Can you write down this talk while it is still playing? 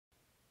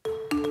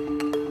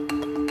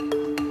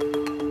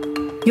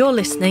You're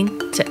listening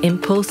to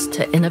Impulse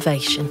to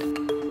Innovation.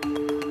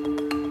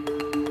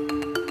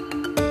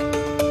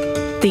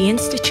 The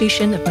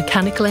Institution of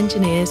Mechanical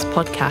Engineers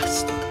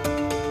podcast.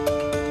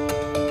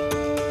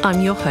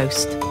 I'm your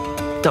host,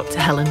 Dr.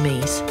 Helen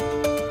Mees.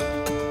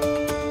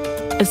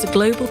 As a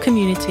global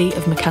community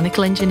of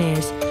mechanical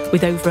engineers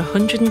with over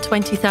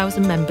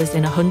 120,000 members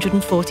in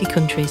 140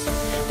 countries,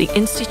 the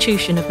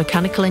Institution of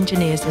Mechanical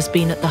Engineers has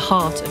been at the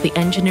heart of the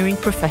engineering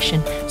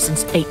profession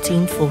since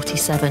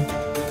 1847.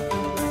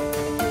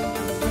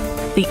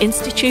 The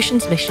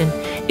institution's mission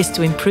is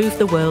to improve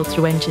the world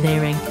through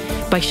engineering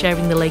by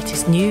sharing the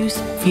latest news,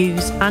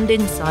 views and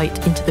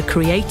insight into the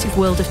creative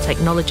world of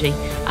technology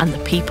and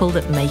the people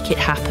that make it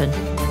happen.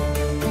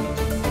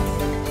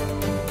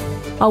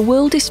 Our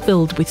world is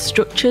filled with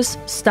structures,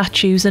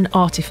 statues and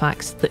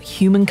artefacts that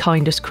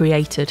humankind has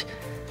created.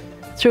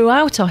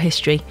 Throughout our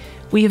history,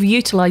 we have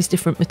utilised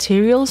different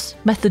materials,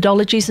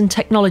 methodologies and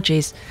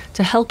technologies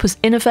to help us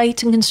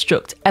innovate and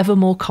construct ever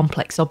more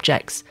complex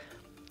objects.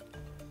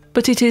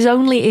 But it is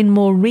only in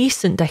more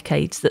recent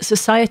decades that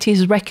society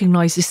has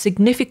recognised the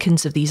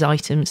significance of these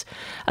items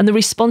and the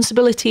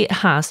responsibility it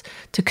has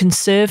to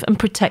conserve and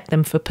protect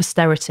them for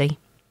posterity.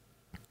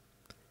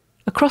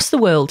 Across the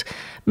world,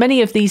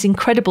 many of these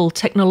incredible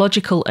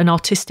technological and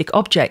artistic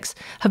objects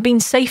have been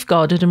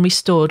safeguarded and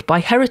restored by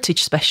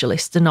heritage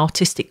specialists and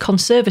artistic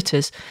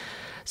conservators.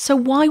 So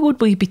why would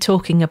we be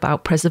talking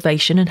about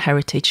preservation and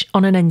heritage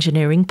on an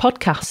engineering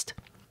podcast?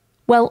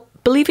 Well,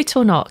 believe it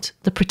or not,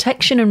 the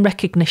protection and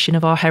recognition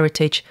of our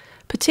heritage,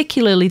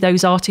 particularly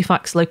those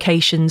artefacts,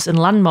 locations and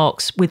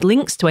landmarks with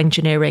links to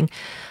engineering,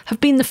 have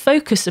been the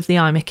focus of the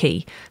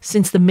IMechE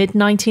since the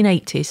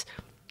mid-1980s,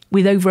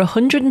 with over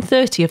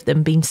 130 of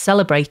them being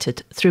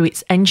celebrated through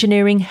its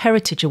Engineering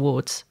Heritage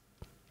Awards.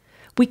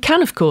 We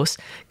can, of course,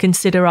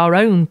 consider our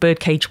own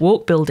birdcage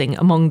walk building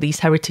among these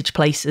heritage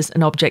places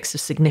and objects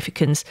of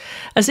significance,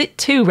 as it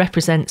too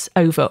represents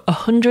over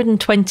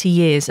 120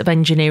 years of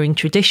engineering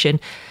tradition,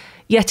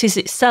 yet is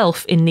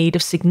itself in need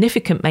of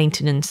significant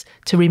maintenance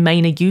to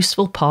remain a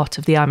useful part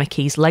of the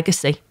IMechE's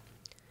legacy.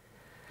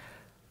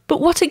 But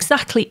what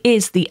exactly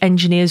is the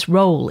engineer's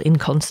role in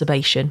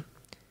conservation?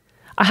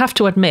 I have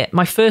to admit,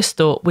 my first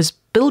thought was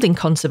building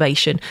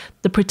conservation,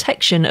 the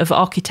protection of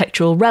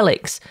architectural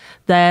relics,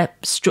 their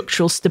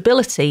structural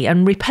stability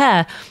and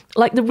repair,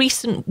 like the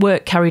recent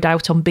work carried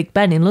out on Big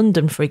Ben in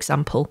London, for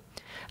example.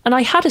 And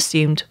I had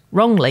assumed,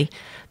 wrongly,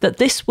 that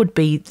this would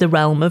be the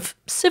realm of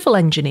civil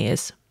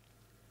engineers.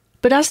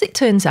 But as it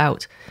turns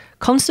out,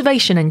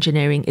 conservation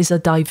engineering is a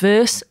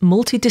diverse,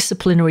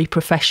 multidisciplinary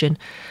profession,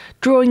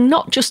 drawing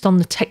not just on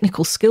the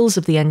technical skills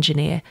of the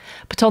engineer,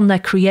 but on their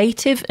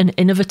creative and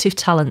innovative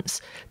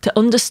talents to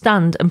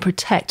understand and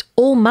protect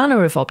all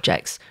manner of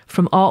objects,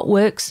 from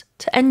artworks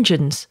to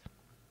engines.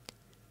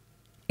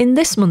 In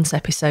this month's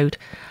episode,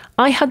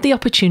 I had the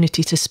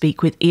opportunity to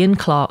speak with Ian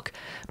Clark,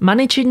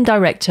 Managing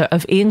Director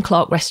of Ian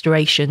Clark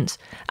Restorations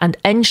and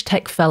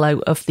EngTech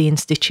Fellow of the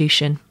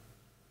institution.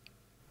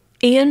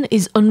 Ian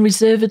is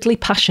unreservedly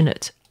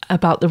passionate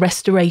about the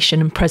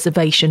restoration and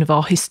preservation of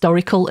our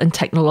historical and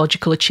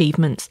technological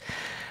achievements,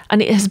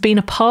 and it has been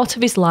a part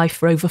of his life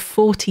for over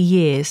 40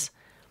 years.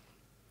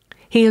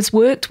 He has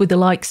worked with the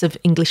likes of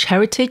English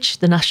Heritage,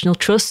 the National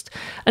Trust,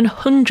 and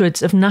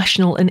hundreds of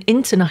national and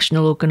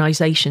international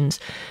organisations,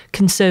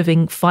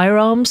 conserving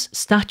firearms,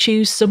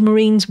 statues,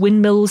 submarines,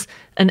 windmills,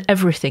 and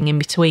everything in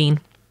between.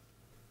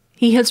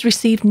 He has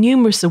received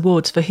numerous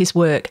awards for his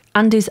work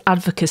and his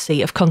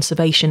advocacy of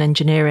conservation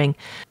engineering,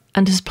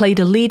 and has played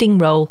a leading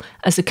role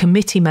as a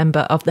committee member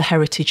of the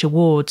Heritage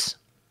Awards.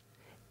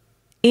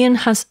 Ian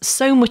has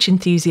so much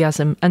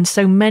enthusiasm and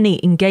so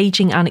many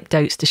engaging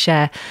anecdotes to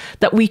share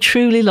that we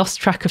truly lost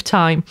track of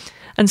time,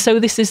 and so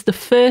this is the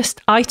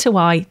first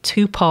I2I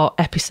two-part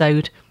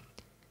episode.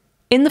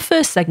 In the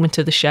first segment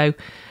of the show,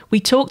 we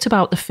talked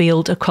about the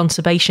field of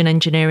conservation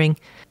engineering,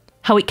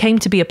 how it came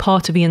to be a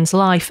part of Ian's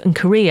life and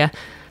career,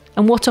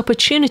 and what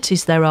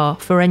opportunities there are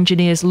for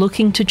engineers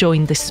looking to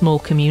join this small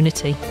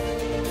community.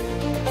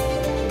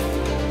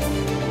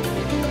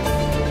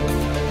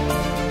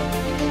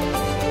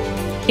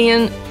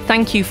 Ian,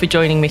 thank you for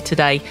joining me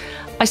today.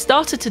 I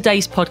started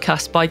today's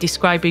podcast by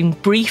describing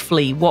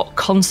briefly what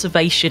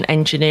conservation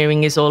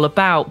engineering is all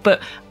about, but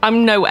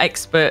I'm no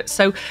expert.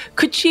 So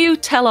could you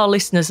tell our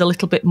listeners a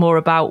little bit more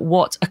about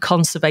what a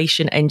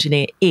conservation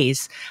engineer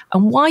is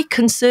and why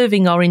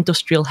conserving our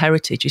industrial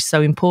heritage is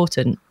so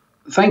important?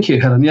 Thank you,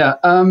 Helen. Yeah,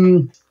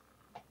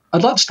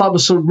 I'd like to start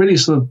with really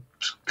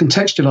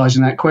contextualising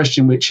that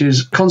question, which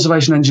is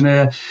conservation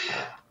engineer,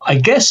 I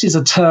guess, is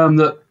a term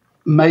that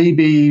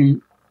maybe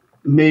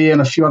me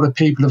and a few other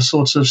people have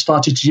sort of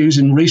started to use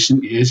in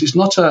recent years. It's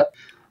not a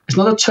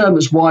term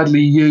that's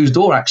widely used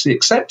or actually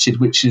accepted,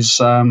 which is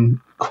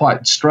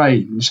quite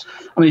strange.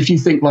 I mean, if you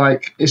think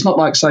it's not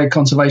like, say,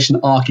 conservation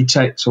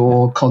architect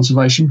or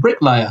conservation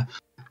bricklayer.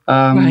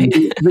 Right.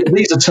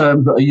 These are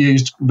terms that are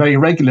used very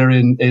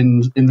regularly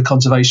in the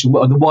conservation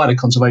world, the wider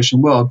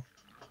conservation world.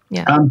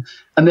 Yeah.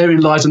 And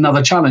therein lies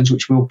another challenge,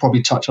 which we'll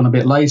probably touch on a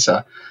bit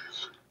later.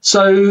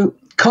 So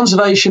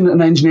conservation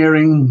and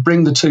engineering,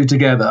 bring the two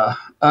together.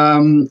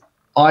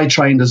 I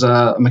trained as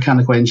a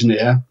mechanical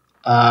engineer,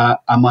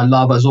 and my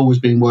love has always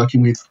been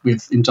working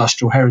with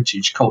industrial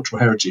heritage, cultural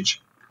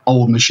heritage,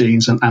 old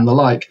machines and the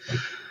like.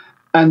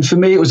 And for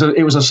me, it was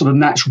a sort of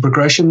natural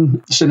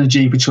progression,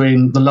 synergy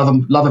between the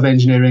love of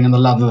engineering and the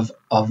love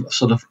of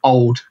sort of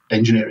old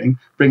engineering,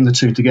 bring the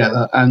two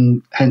together,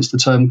 and hence the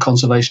term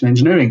conservation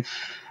engineering.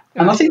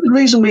 And I think the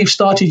reason we've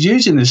started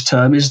using this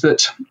term is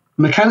that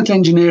mechanical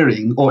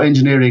engineering, or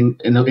engineering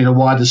in a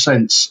wider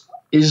sense,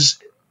 has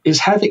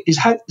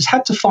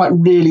had to fight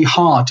really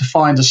hard to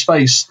find a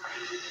space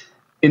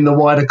in the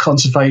wider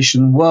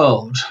conservation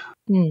world,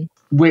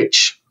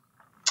 which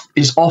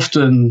is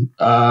often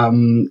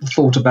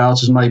thought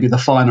about as maybe the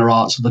finer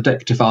arts or the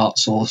decorative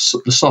arts or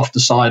the softer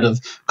side of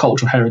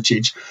cultural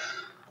heritage.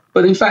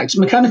 But in fact,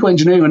 mechanical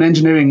engineering and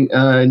engineering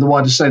in the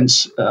wider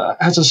sense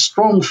has a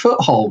strong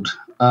foothold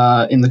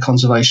in the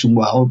conservation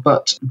world.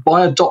 But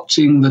by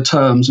adopting the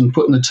terms and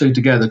putting the two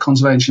together,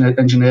 conservation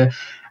engineer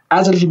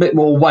adds a little bit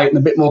more weight and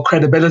a bit more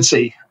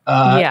credibility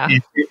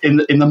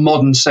in the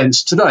modern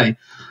sense today.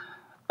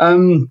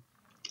 So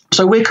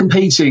we're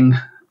competing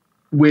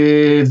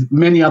with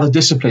many other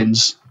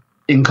disciplines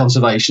in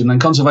conservation, and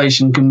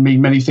conservation can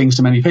mean many things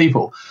to many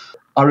people.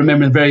 I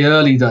remember in very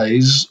early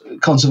days,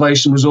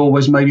 conservation was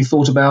always maybe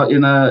thought about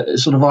in a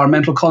sort of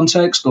environmental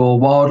context or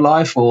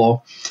wildlife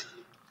or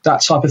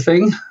that type of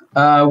thing,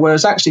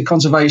 whereas actually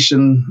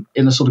conservation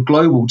in a sort of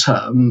global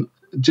term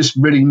just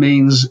really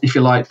means, if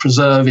you like,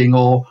 preserving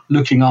or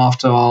looking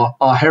after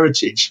our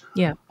heritage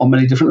on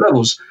many different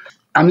levels.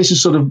 And this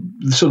is sort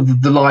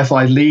of the life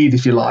I lead,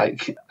 if you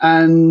like.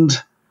 And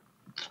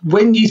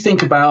when you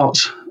think about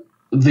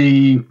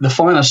the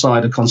finer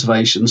side of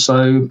conservation,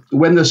 so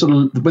when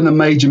the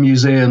major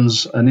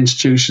museums and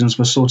institutions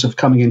were sort of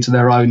coming into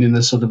their own in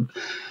the sort of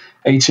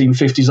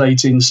 1850s,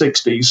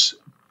 1860s,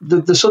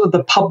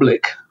 the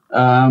public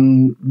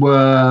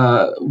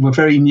were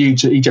very new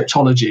to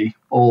Egyptology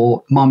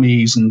or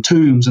mummies and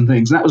tombs and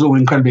things, and that was all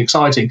incredibly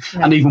exciting,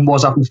 and even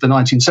was up into the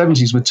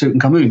 1970s with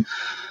Tutankhamun.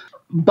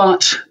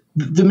 But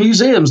the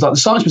museums, like the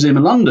Science Museum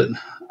in London,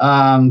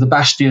 the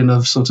bastion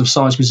of sort of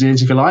science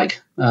museums, if you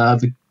like,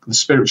 the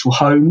spiritual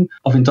home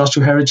of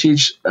industrial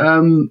heritage,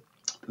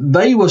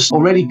 they were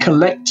already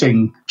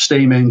collecting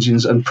steam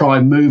engines and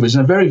prime movers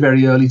in a very,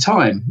 very early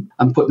time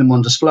and putting them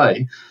on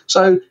display.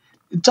 So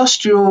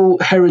industrial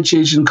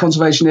heritage and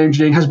conservation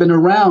engineering has been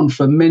around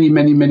for many,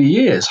 many, many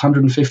years,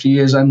 150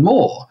 years and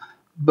more,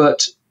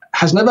 but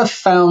has never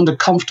found a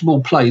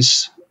comfortable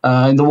place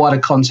in the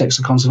wider context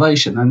of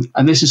conservation.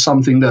 And this is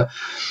something that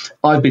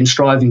I've been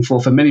striving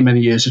for many, many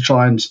years, to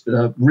try and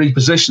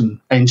reposition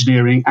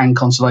engineering and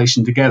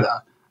conservation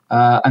together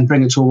and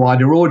bring it to a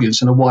wider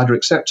audience and a wider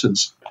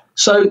acceptance.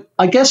 So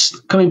I guess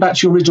coming back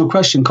to your original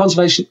question,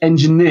 conservation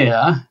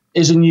engineer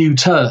is a new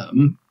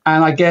term,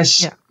 and I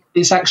guess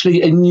it's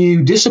actually a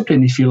new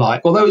discipline, if you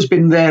like. Although it's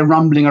been there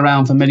rumbling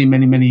around for many,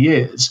 many, many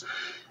years,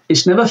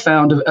 it's never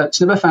found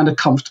a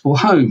comfortable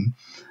home.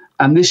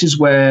 And this is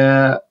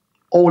where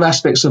all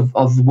aspects of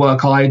the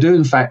work I do,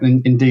 in fact,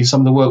 indeed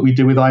some of the work we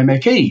do with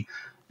IMechE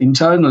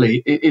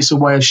internally, it's a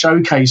way of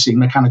showcasing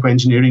mechanical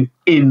engineering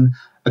in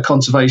a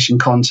conservation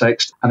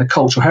context and a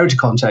cultural heritage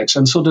context.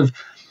 And sort of,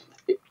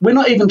 we're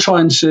not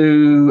trying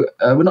to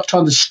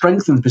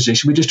strengthen the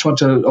position. We're just trying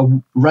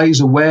to raise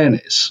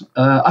awareness.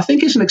 I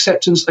think it's an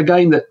acceptance,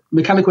 again, that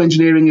mechanical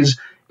engineering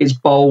is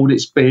bold,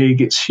 it's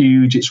big, it's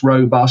huge, it's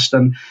robust,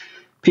 and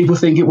people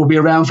think it will be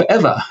around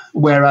forever,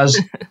 whereas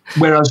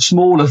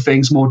smaller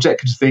things, more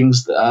decorative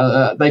things,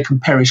 they can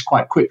perish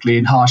quite quickly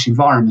in harsh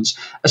environments.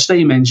 A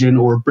steam engine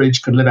or a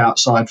bridge can live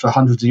outside for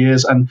hundreds of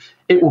years, and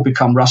it will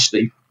become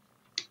rusty,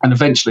 and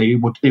eventually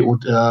it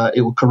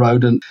will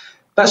corrode. And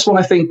that's why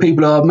I think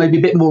people are maybe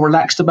a bit more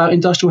relaxed about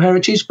industrial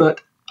heritage, but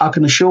I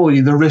can assure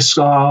you the risks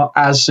are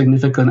as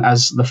significant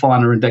as the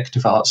finer and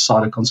decorative arts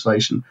side of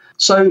conservation.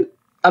 So,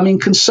 I mean,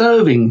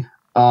 conserving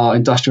our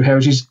industrial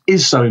heritage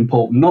is so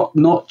important,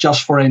 not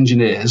just for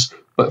engineers,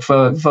 but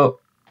for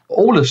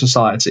all of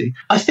society.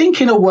 I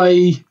think in a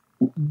way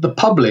the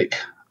public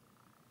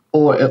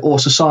or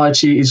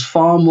society is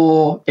far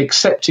more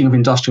accepting of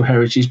industrial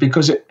heritage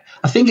because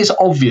I think it's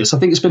obvious. I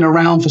think it's been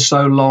around for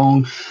so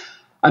long,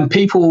 and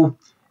people,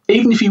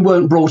 even if you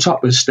weren't brought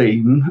up with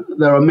steam,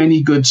 there are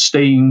many good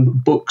steam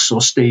books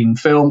or steam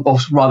film, or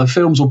rather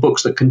films or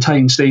books that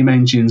contain steam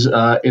engines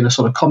in a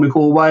sort of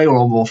comical way or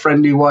a more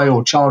friendly way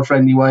or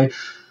child-friendly way.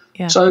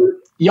 Yeah. So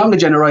younger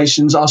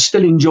generations are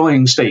still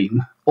enjoying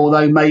steam,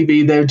 although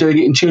maybe they're doing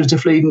it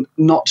intuitively,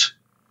 not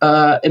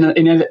in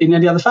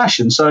any other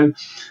fashion. So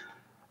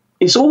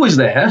it's always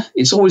there.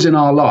 It's always in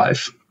our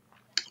life.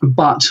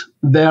 But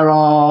there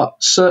are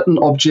certain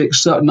objects,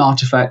 certain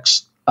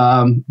artefacts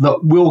that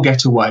will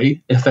get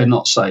away if they're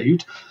not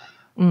saved.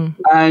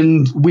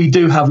 And we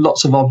do have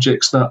lots of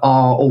objects that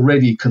are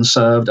already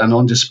conserved and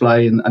on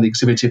display and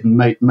exhibited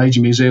in major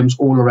museums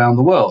all around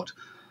the world.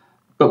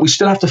 But we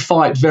still have to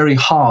fight very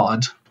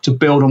hard to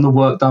build on the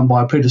work done by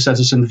our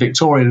predecessors in the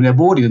Victorian and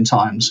Edwardian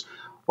times,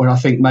 where I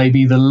think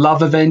maybe the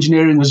love of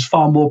engineering was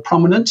far more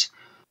prominent.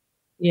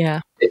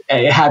 Yeah.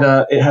 It had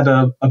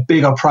a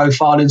bigger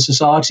profile in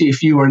society.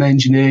 If you were an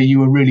engineer,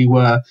 you really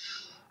were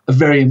a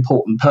very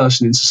important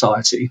person in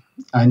society,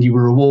 and you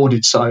were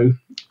rewarded so.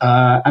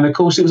 And of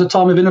course, it was a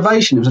time of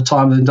innovation. It was a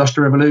time of the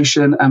Industrial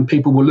Revolution, and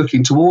people were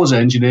looking towards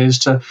engineers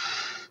to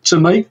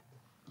make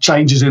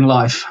changes in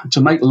life,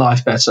 to make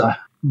life better.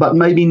 But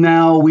maybe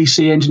now we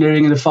see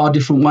engineering in a far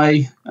different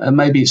way.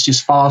 Maybe it's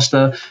just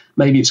faster,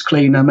 maybe it's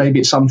cleaner, maybe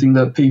it's something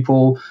that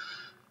people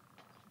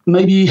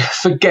maybe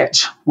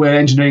forget where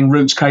engineering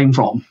roots came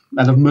from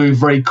and have moved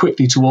very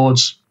quickly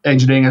towards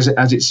engineering as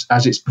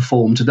it's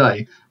performed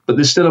today. But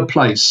there's still a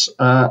place,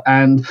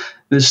 and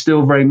there's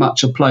still very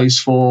much a place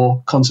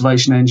for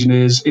conservation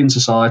engineers in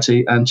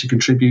society and to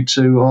contribute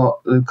to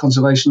the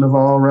conservation of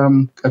our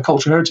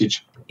cultural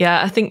heritage.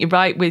 Yeah, I think you're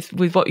right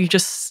with what you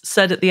just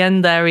said at the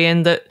end there,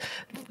 Ian, that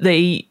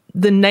the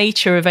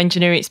nature of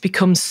engineering, it's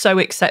become so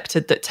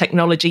accepted that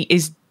technology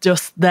is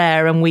just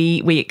there and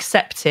we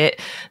accept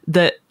it,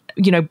 that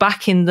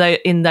back in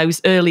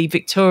those early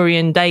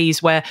Victorian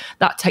days where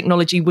that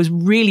technology was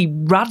really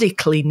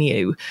radically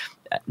new,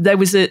 there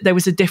was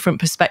a different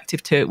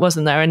perspective to it,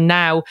 wasn't there? And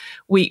now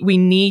we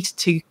need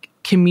to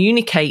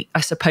communicate,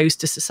 I suppose,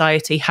 to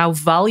society how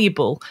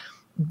valuable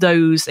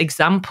those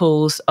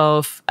examples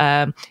of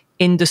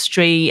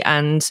industry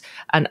and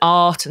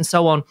art and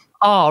so on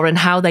are, and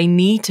how they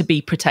need to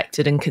be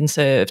protected and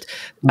conserved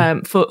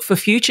for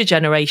future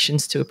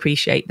generations to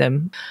appreciate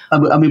them.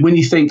 I mean, when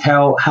you think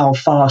how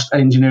fast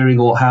engineering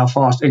or how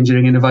fast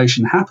engineering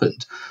innovation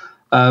happened,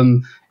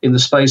 in the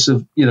space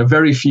of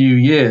very few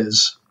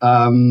years,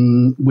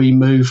 we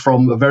moved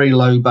from a very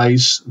low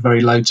base,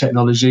 very low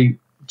technology,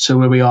 to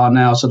where we are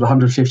now, sort of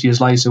 150 years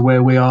later,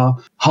 where we are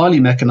highly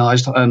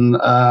mechanized and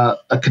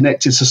a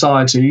connected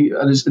society,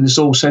 and it's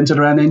all centered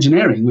around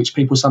engineering, which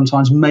people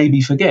sometimes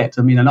maybe forget.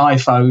 I mean, an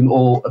iPhone,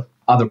 or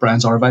other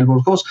brands are available,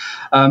 of course,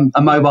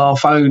 a mobile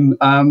phone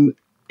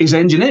is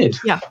engineered.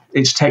 Yeah.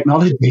 It's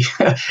technology.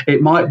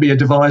 It might be a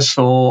device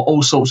for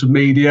all sorts of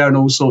media and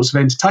all sorts of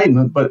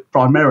entertainment, but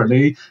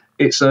primarily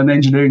it's an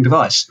engineering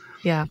device.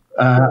 Yeah.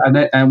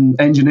 And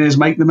engineers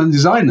make them and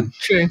design them.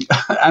 True.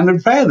 And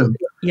repair them.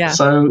 Yeah.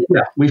 So,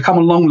 we've come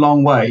a long,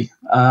 long way.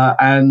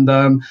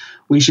 And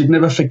we should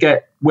never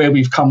forget where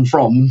we've come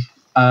from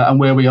and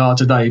where we are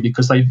today,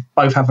 because they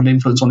both have an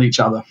influence on each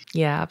other.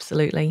 Yeah,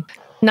 absolutely.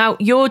 Now,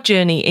 your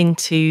journey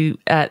into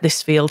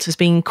this field has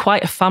been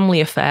quite a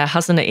family affair,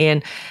 hasn't it,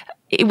 Ian?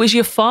 It was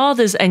your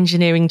father's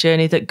engineering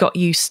journey that got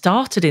you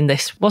started in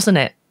this, wasn't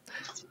it?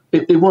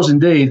 It was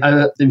indeed.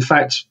 In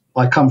fact,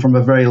 I come from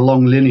a very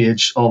long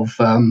lineage of,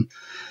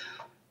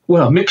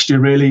 a mixture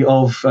really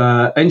of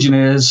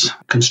engineers,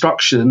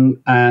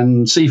 construction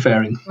and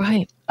seafaring.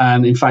 Right.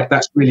 And in fact,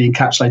 that's really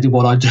encapsulated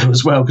what I do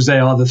as well, because they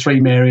are the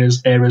three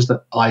areas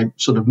that I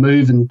sort of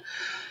move and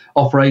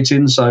operate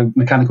in. So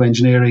mechanical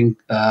engineering,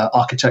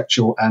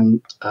 architectural and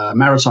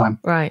maritime.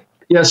 Right.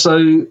 Yeah,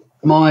 so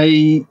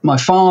my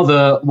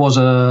father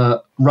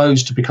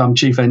rose to become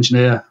chief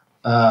engineer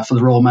for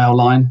the Royal Mail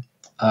Line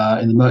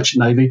in the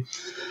Merchant Navy.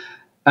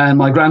 And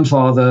my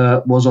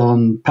grandfather was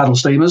on paddle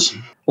steamers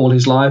all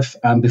his life,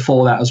 and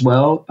before that as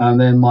well. And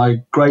then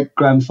my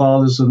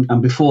great-grandfathers,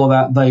 and before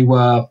that, they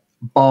were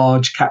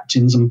barge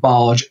captains and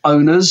barge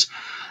owners,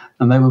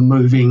 and they were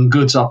moving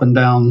goods up and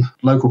down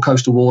local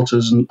coastal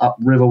waters and up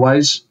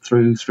riverways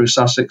through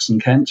Sussex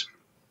and Kent.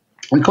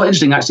 And quite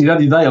interesting, actually, the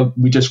other day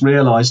we just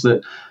realised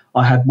that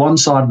I had one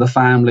side of the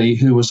family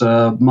who was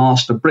a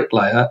master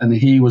bricklayer, and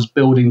he was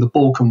building the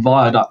Balkan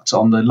Viaduct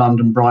on the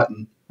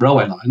London-Brighton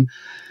railway line.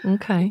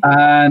 Okay.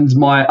 And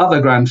my other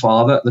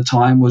grandfather at the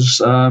time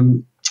was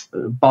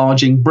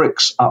barging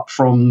bricks up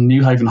from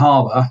Newhaven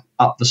Harbour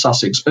up the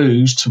Sussex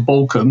Ouse to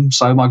Balcombe,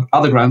 so my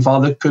other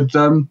grandfather could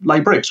lay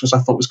bricks, which I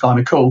thought was kind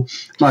of cool.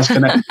 Nice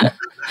connection.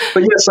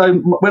 But yeah, so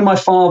when my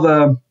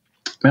father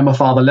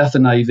left the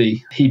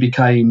Navy, he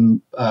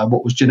became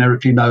what was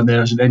generically known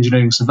there as an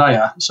engineering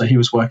surveyor. So he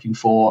was working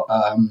for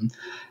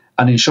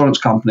an insurance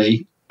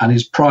company, and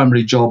his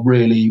primary job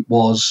really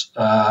was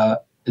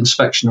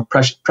inspection of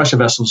pressure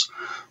vessels.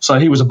 So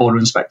he was a border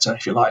inspector,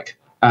 if you like,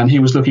 and he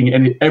was looking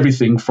at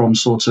everything from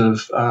sort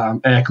of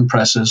air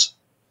compressors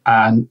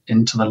and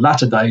into the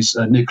latter days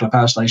nuclear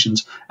power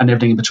stations and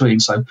everything in between.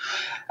 So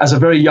as a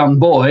very young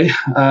boy,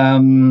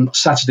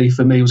 Saturday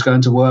for me was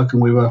going to work,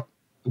 and we were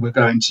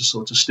going to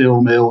sort of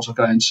steel mills or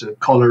going to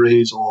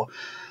collieries or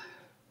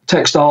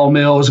textile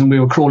mills, and we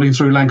were crawling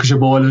through Lancashire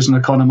boilers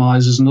and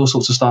economizers and all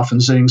sorts of stuff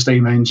and seeing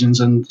steam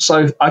engines. And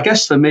so I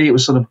guess for me it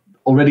was sort of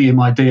already in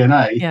my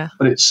DNA,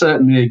 but it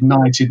certainly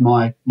ignited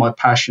my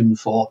passion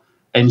for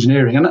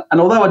engineering. And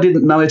although I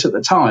didn't know it at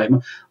the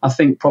time, I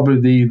think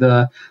probably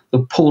the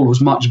pull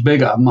was much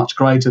bigger, much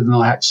greater than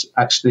I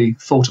actually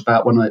thought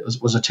about when I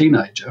was a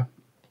teenager.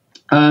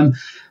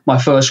 My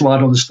first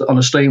ride on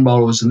a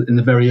steamroller was in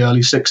the very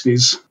early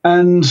 60s.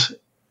 And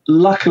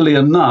luckily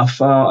enough,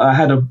 I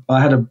had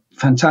a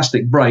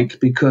fantastic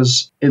break,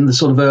 because in the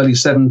sort of early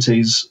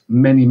 70s,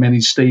 many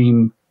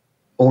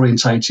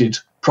steam-orientated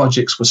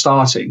projects were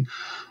starting.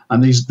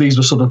 And these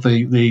were sort of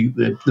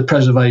the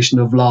preservation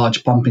of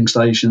large pumping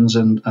stations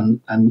and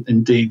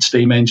indeed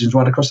steam engines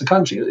right across the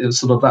country. It was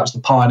sort of, that was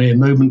the pioneer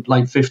movement,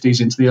 late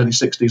 50s into the early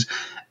 60s.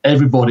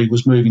 Everybody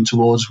was moving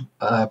towards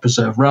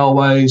preserve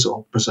railways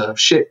or preserve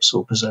ships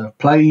or preserve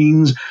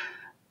planes.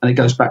 And it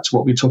goes back to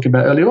what we were talking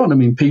about earlier on. I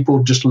mean,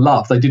 people just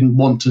loved. They didn't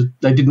want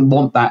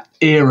that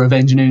era of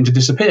engineering to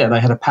disappear. They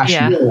had a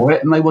passion for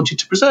it, and they wanted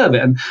to preserve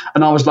it. And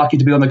I was lucky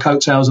to be on the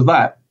coattails of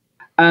that.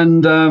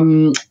 And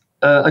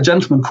a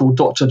gentleman called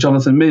Dr.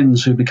 Jonathan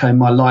Minns, who became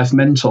my life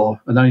mentor,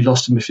 and only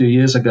lost him a few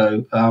years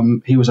ago.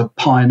 He was a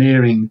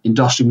pioneering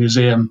industrial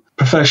museum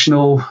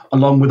professional,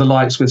 along with the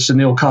likes with Sir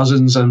Neil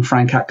Cousins and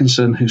Frank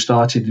Atkinson, who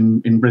started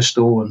in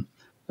Bristol. And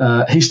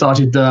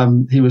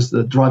he was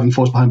the driving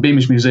force behind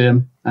IMechE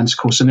Museum. And of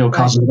course, Sir Neil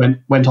Cousins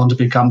went on to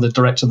become the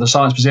director of the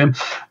Science Museum,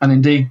 and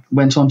indeed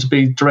went on to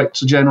be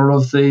Director General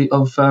of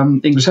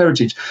English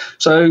Heritage.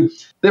 So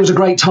there was a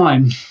great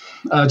time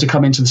to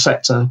come into the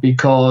sector,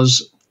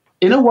 because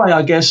in a way,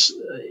 I guess,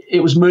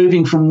 it was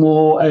moving from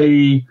more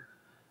a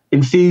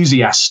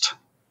enthusiast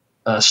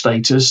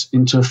status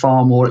into a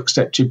far more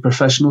accepted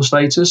professional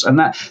status. And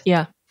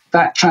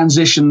that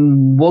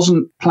transition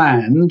wasn't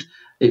planned.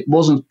 It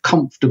wasn't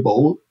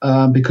comfortable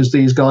because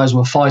these guys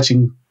were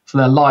fighting for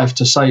their life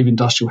to save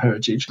industrial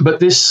heritage.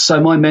 But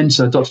my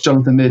mentor, Dr.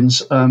 Jonathan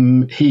Minns,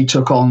 he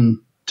took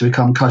on to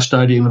become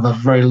custodian of a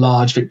very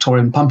large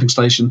Victorian pumping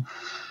station,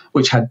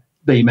 which had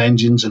beam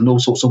engines and all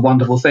sorts of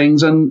wonderful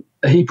things. And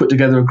he put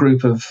together a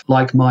group of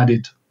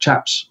like-minded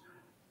chaps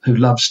who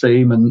loved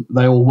steam, and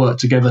they all worked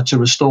together to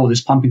restore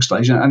this pumping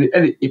station. And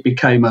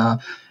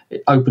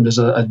it opened as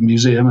a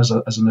museum, as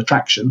an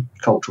attraction,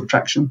 cultural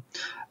attraction.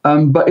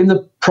 But in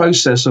the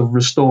process of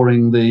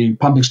restoring the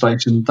pumping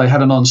station, they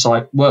had an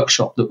on-site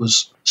workshop that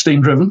was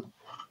steam-driven.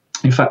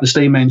 In fact, the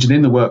steam engine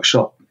in the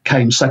workshop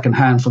came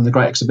second-hand from the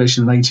Great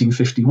Exhibition in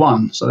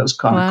 1851. So that's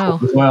kind of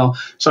cool as well.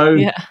 So,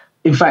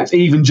 in fact,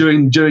 even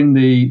during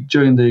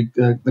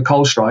the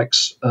coal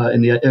strikes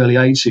in the early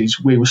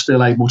 80s, we were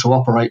still able to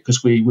operate,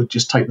 because we would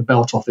just take the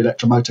belt off the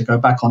electromotor, go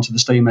back onto the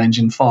steam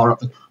engine, fire up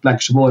the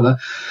Lancashire boiler.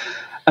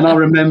 And I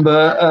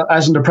remember,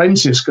 as an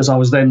apprentice, because I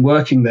was then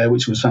working there,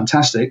 which was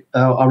fantastic,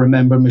 I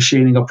remember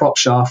machining a prop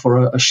shaft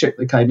for a ship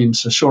that came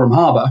into Shoreham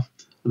Harbour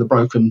with a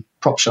broken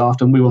prop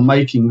shaft, and we were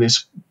making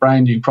this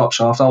brand new prop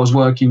shaft. I was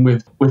working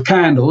with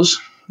candles.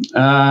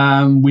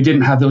 We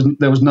didn't have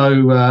there was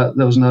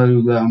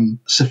no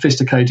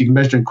sophisticated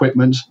measuring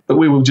equipment, but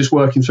we were just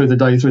working through the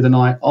day, through the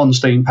night, on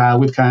steam power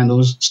with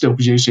candles, still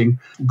producing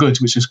goods,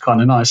 which is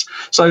kind of nice.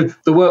 So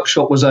the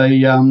workshop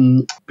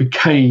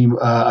became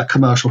a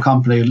commercial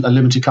company, a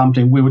limited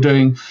company. We were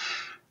doing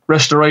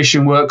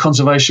restoration work,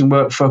 conservation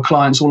work for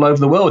clients all over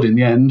the world in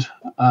the end,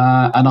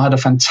 and I had a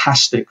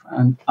fantastic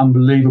and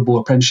unbelievable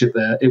apprenticeship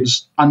there. It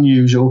was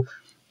unusual.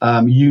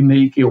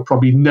 Unique. It'll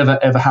probably never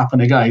ever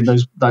happen again.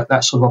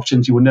 That sort of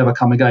opportunity will never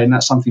come again.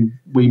 That's something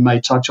we may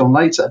touch on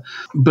later.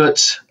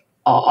 But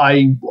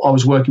I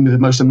was working with the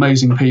most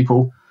amazing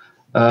people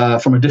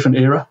from a different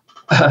era,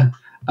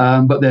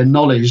 but their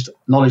knowledge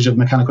of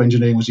mechanical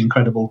engineering was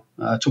incredible.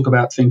 Talk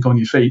about think on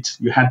your feet.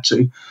 You had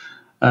to,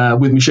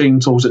 with machine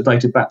tools that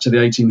dated back to the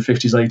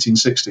 1850s,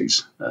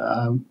 1860s.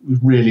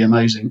 Really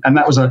amazing. And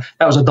that was a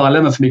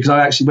dilemma for me, because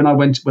I actually,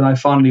 when I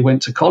finally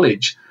went to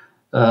college,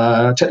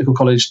 technical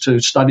college, to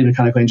study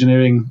mechanical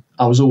engineering,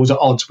 I was always at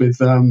odds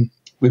with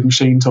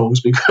machine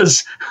tools,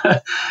 because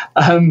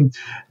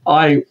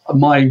my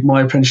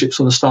apprenticeship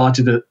sort of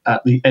started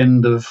at the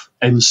end of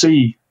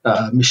NC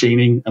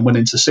machining and went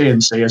into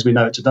CNC, as we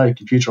know it today,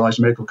 computerized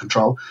numerical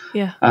control.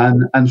 Yeah.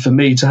 And for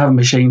me to have a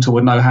machine tool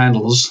with no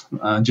handles,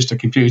 just a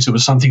computer,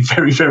 was something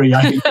very, very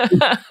alien.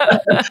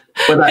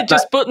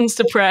 Just buttons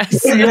to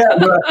press.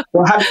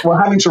 We're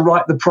having to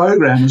write the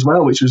program as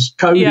well, which was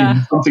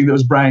coding, something that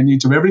was brand new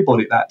to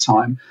everybody at that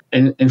time.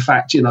 In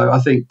fact, I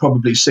think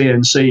probably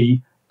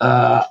CNC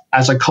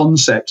as a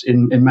concept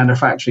in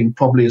manufacturing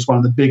probably is one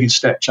of the biggest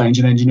step change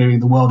in engineering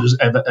the world has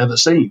ever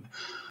seen.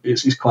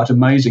 It's quite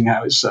amazing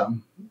how it's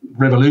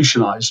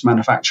revolutionized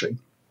manufacturing.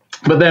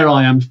 But there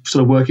I am,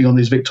 sort of working on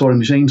these Victorian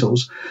machine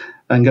tools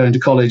and going to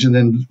college, and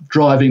then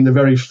driving the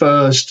very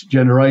first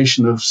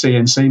generation of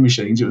CNC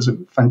machines. It was a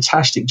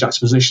fantastic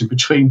juxtaposition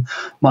between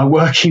my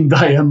working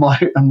day and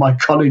my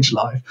college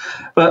life.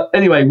 But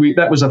anyway,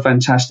 that was a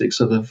fantastic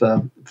sort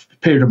of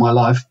period of my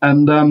life.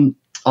 And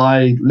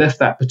I left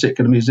that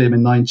particular museum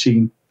in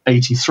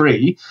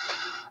 1983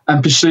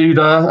 and pursued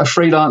a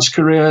freelance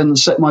career and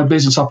set my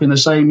business up in the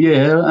same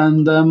year,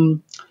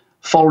 and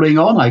following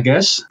on, I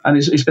guess. And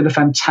it's been a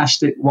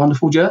fantastic,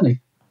 wonderful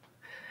journey.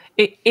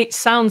 It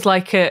sounds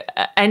like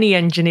any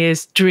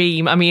engineer's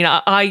dream. I mean,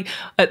 I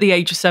at the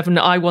age of 7,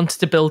 I wanted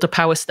to build a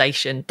power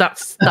station.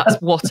 That's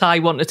what I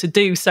wanted to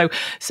do. So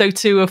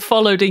to have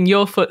followed in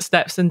your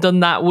footsteps and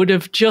done that would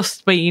have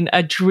just been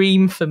a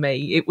dream for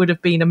me. It would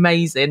have been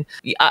amazing.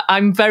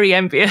 I'm very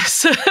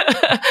envious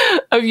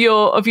of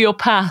your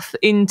path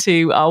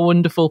into our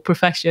wonderful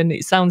profession.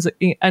 It sounds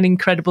like an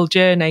incredible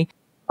journey.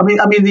 I mean,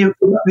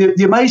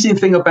 the amazing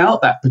thing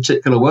about that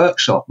particular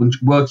workshop, when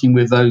working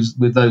with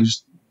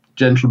those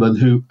gentlemen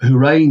who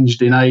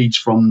ranged in age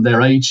from their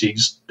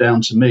 80s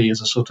down to me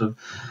as a sort of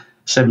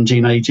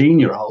 17,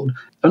 18-year-old.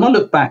 And I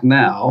look back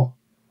now,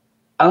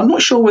 I'm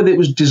not sure whether it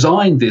was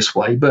designed this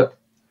way, but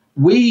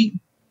we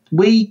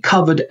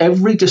covered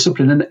every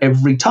discipline and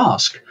every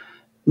task.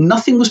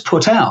 Nothing was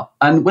put out.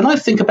 And when I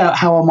think about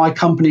how my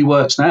company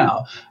works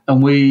now,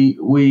 and we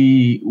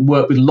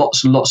work with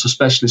lots and lots of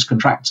specialist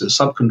contractors,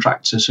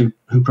 subcontractors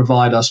who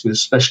provide us with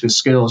specialist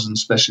skills and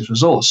specialist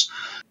resource.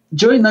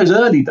 During those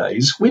early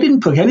days, we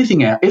didn't put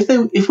anything out.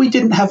 If we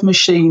didn't have a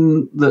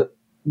machine that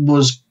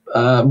was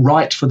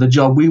right for the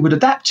job, we would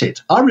adapt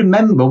it. I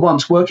remember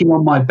once working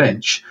on my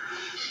bench,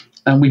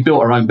 and we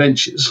built our own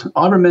benches.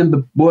 I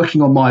remember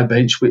working on my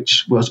bench,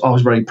 which I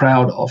was very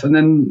proud of. And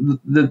then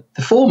the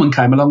foreman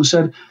came along and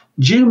said,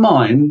 "Do you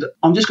mind?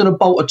 I'm just going to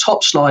bolt a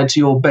top slide to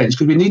your bench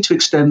because we need to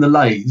extend the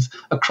lathe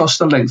across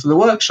the length of the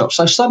workshop."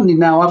 So suddenly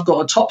now I've got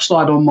a top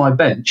slide on my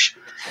bench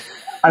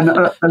and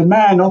a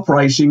man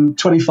operating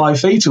 25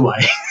 feet away.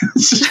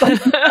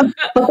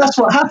 But that's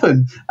what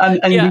happened.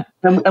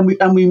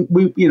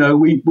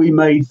 We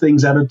made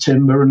things out of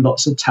timber and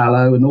lots of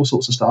tallow and all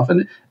sorts of stuff.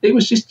 And it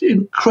was just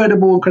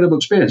incredible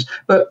experience.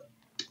 But,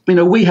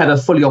 we had a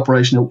fully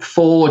operational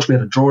forge, we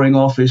had a drawing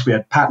office, we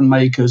had pattern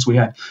makers, we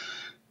had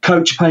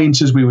coach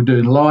painters, we were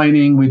doing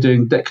lining, we were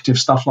doing decorative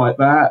stuff like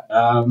that,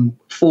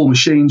 full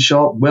machine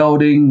shop,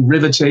 welding,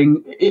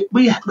 riveting.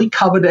 We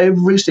covered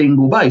every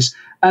single base.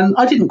 And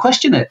I didn't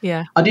question it.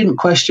 Yeah. I didn't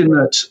question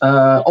that,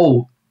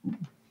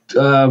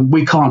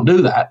 we can't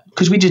do that,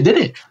 because we just did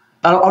it.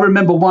 I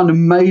remember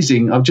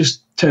I'll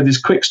just tell this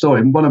quick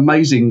story, one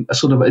amazing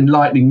sort of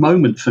enlightening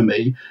moment for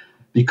me,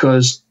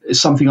 because it's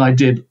something I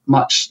did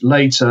much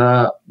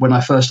later when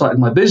I first started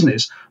my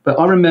business. But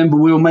I remember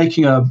we were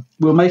making a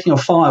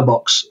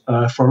firebox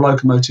for a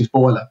locomotive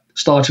boiler,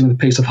 starting with a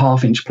piece of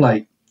 1/2-inch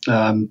plate,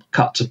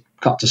 cut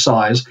to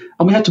size,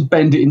 and we had to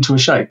bend it into a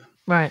shape.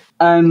 Right.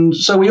 And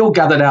so we all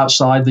gathered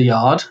outside the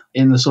yard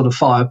in the sort of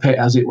fire pit,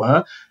 as it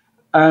were,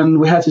 and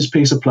we had this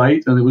piece of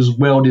plate, and it was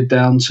welded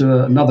down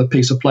to another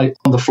piece of plate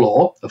on the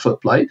floor, a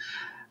foot plate.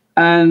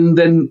 And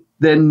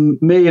then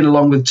me, and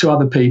along with 2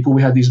 other people,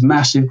 we had these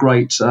massive,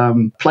 great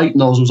plate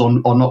nozzles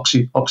on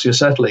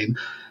oxyacetylene,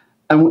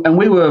 and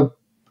we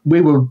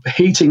were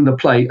heating the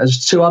plate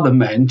as 2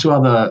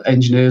 other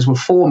engineers were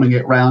forming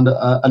it around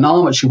an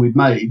armature we'd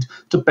made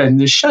to bend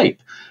this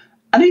shape,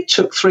 and it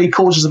took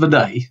 3/4 of a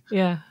day.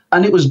 Yeah,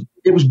 and it was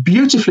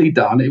beautifully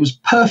done. It was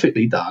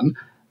perfectly done,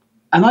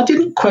 and I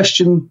didn't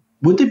question,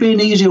 would there be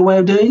an easier way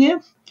of doing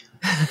it?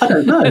 I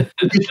don't know.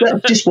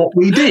 That's just what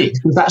we did,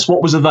 because that's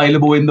what was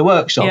available in the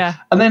workshop. Yeah.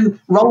 And then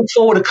roll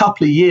forward a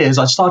couple of years,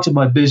 I started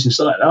my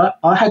business.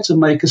 I had to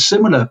make a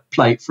similar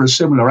plate for a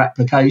similar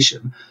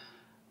application.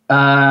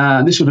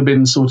 This would have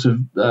been sort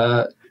of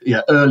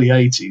early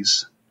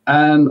 80s.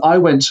 And I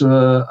went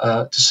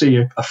to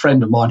see a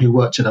friend of mine who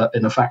worked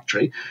in a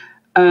factory,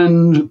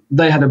 and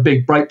they had a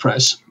big brake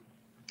press.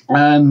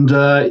 And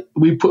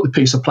we put the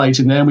piece of plate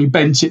in there and we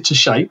bent it to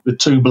shape with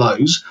 2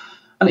 blows,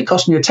 and it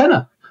cost me a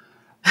tenner.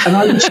 And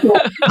I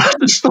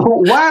just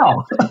thought,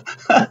 wow.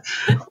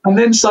 And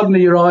then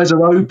suddenly your eyes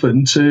are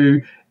open to,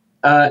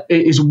 it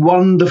is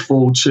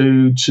wonderful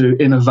to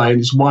innovate.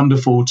 It's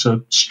wonderful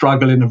to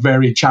struggle in a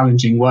very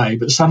challenging way.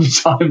 But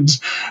sometimes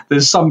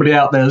there's somebody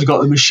out there who's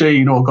got the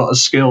machine or got a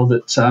skill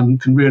that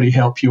can really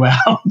help you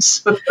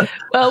out.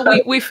 Well,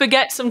 we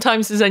forget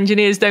sometimes as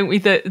engineers, don't we,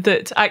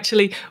 that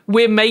actually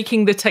we're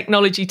making the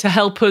technology to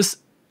help us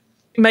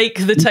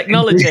make the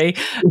technology.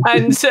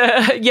 And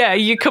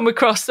you come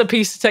across a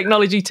piece of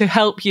technology to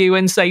help you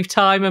and save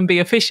time and be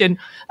efficient,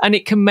 and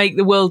it can make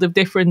the world of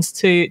difference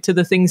to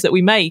the things that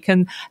we make.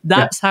 And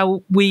that's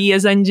how we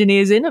as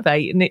engineers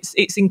innovate. And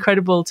it's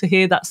incredible to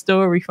hear that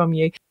story from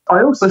you.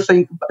 I also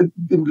think,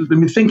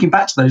 thinking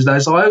back to those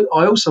days, I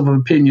also have an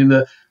opinion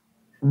that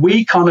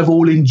we kind of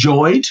all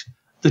enjoyed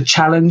the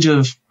challenge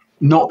of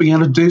not being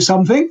able to do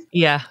something,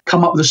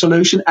 come up with a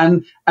solution,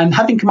 and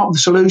having come up with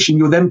a solution,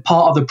 you're then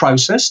part of the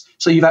process.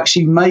 So you've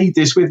actually made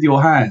this with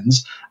your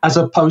hands, as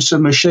opposed to a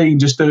machine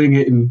just doing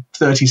it in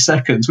 30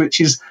 seconds,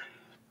 which is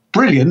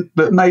brilliant,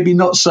 but maybe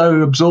not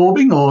so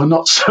absorbing or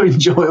not so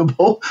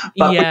enjoyable.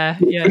 But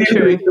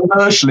true.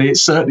 Commercially, it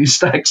certainly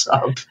stacks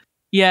up.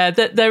 Yeah,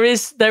 there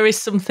is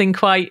something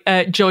quite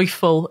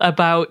joyful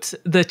about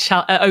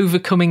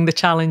overcoming the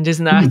challenge,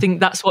 isn't there? I think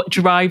that's what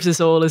drives us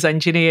all as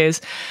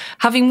engineers.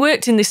 Having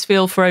worked in this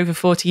field for over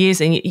 40 years,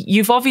 and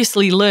you've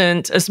obviously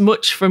learnt as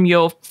much from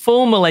your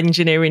formal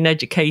engineering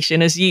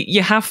education as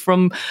you have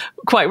from,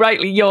 quite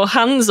rightly, your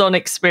hands-on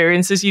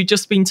experience, as you've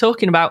just been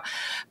talking about.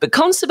 But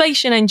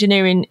conservation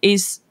engineering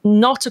is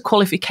not a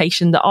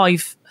qualification that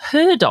I've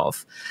heard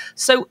of.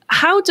 So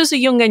how does a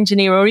young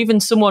engineer, or even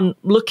someone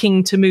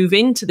looking to move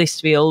into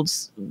this field,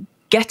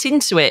 get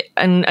into it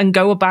and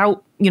go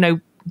about,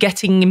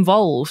 getting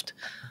involved?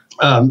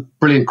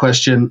 Brilliant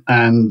question,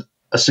 and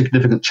a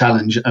significant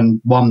challenge, and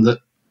one that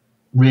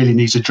really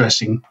needs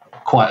addressing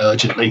quite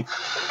urgently.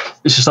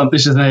 This is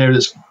an area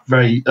that's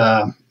very,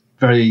 I'm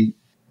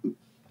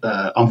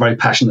very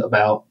passionate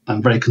about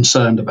and very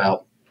concerned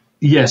about.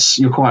 Yes,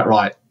 you're quite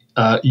right.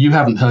 you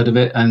haven't heard of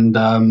it,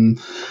 and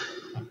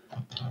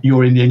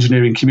you're in the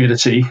engineering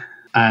community,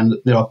 and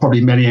there are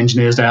probably many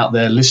engineers out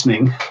there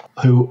listening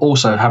who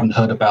also haven't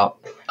heard about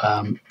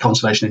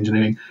conservation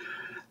engineering.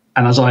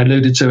 And as I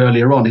alluded to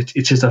earlier on,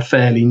 it is a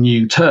fairly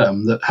new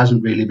term that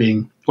hasn't really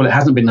been, well, it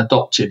hasn't been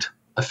adopted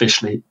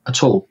officially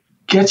at all.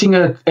 Getting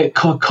a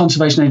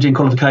conservation engineering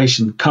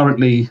qualification,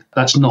 currently,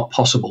 that's not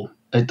possible.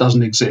 It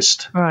doesn't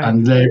exist. Right.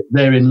 And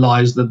therein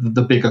lies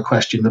the bigger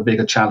question, the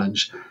bigger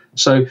challenge.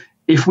 So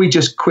if we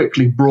just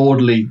quickly,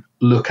 broadly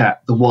look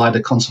at the wider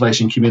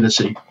conservation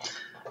community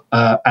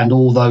and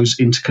all those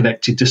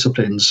interconnected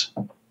disciplines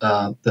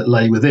that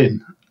lay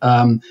within,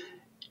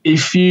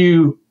 if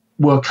you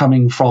were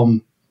coming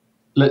from,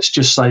 let's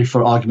just say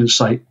for argument's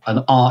sake,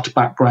 an art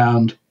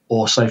background,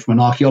 or say from an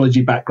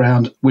archaeology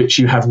background, which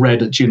you have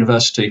read at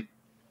university,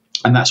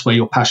 and that's where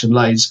your passion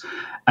lays,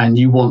 and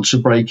you want to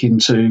break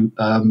into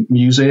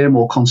museum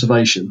or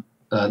conservation,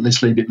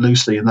 let's leave it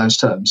loosely in those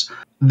terms.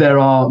 There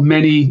are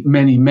many,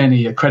 many,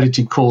 many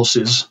accredited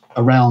courses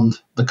around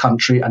the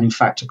country, and in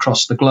fact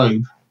across the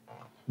globe,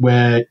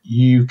 where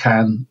you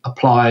can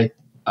apply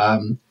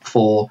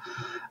for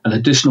an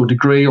additional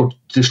degree or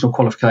additional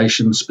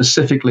qualification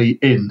specifically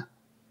in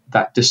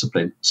that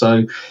discipline.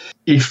 So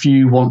if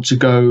you want to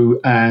go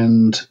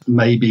and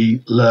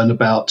maybe learn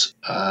about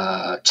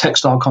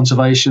textile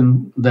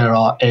conservation, there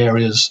are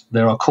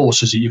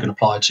courses that you can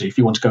apply to. If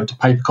you want to go to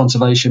paper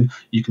conservation,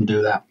 you can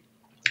do that.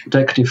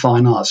 Decorative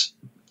fine arts,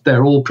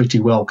 they're all pretty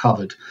well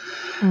covered.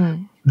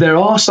 There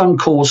are some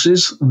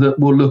courses that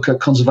will look at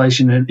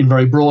conservation in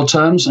very broad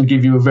terms and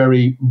give you a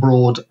very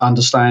broad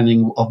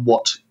understanding of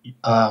what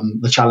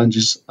the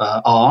challenges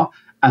are,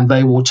 and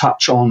they will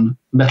touch on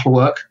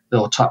metalwork.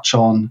 They'll touch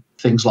on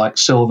things like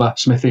silver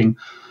smithing.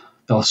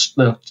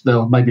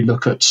 They'll maybe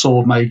look at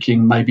sword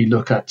making, maybe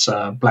look at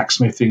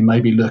blacksmithing,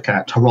 maybe look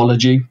at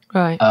horology.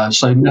 Right.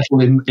 So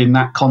metal in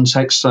that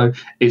context. So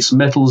it's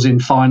metals in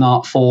fine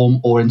art form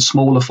or in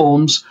smaller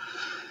forms.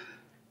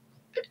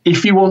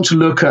 If you want to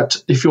look at,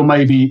 if you're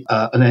maybe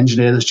an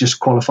engineer that's just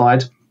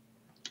qualified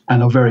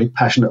and are very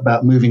passionate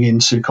about moving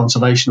into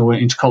conservation or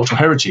into cultural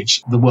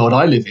heritage, the world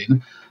I live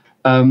in,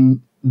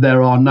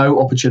 there are no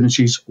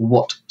opportunities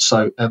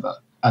whatsoever.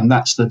 And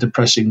that's the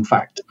depressing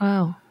fact.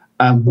 Wow.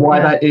 And why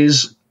that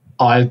is,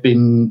 I've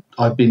been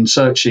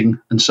searching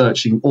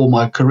all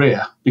my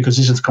career, because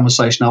this is the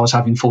conversation I was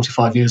having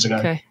 45 years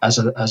ago as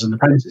an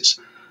apprentice.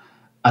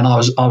 And I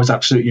was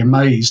absolutely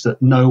amazed that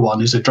no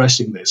one is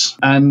addressing this.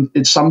 And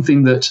it's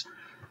something that,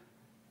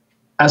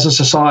 as a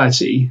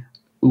society,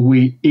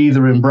 we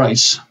either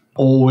embrace,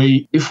 or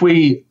if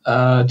we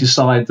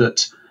decide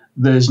that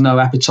there's no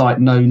appetite,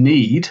 no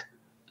need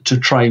to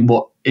train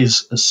what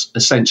is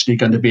essentially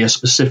going to be a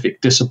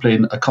specific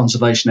discipline, a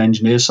conservation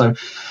engineer. So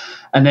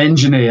an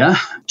engineer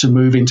to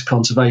move into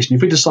conservation,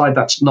 if we decide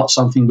that's not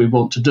something we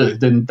want to do,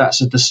 then that's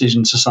a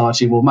decision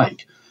society will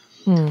make.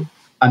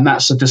 And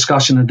that's a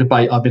discussion and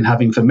debate I've been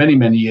having for many,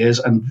 many years,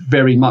 and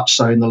very much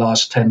so in the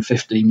last 10,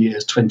 15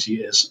 years, 20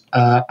 years.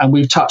 And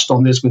we've touched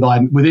on this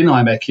within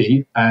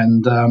IMechE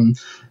and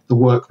the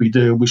work we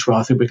do, which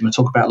I think we're going to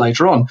talk about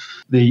later on,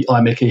 the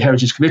IMechE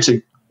Heritage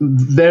Committee.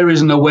 There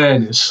is an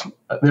awareness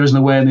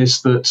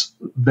that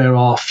there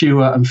are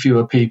fewer and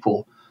fewer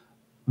people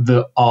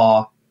that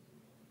are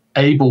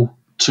able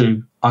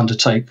to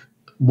undertake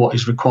what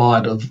is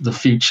required of the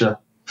future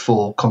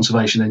for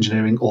conservation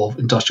engineering or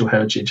industrial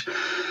heritage.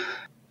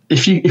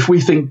 If we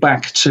think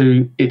back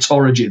to its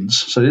origins,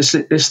 so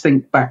let's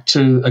think back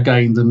to,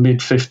 again, the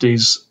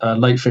mid-50s,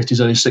 late 50s,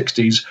 early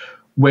 60s,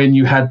 when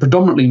you had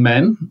predominantly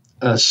men,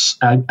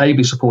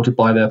 ably supported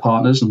by their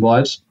partners and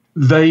wives.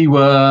 They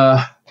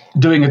were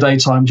doing a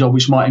daytime job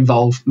which might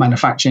involve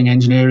manufacturing,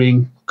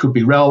 engineering, could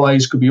be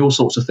railways, could be all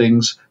sorts of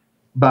things.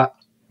 But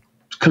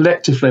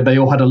collectively, they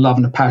all had a love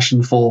and a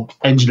passion for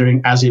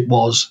engineering, as it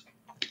was,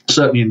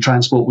 certainly in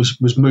transport,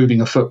 was moving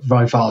afoot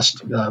very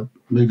fast,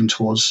 moving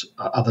towards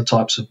other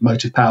types of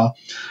motive power.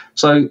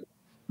 So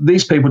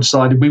these people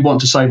decided, we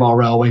want to save our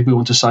railway, we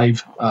want to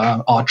save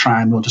our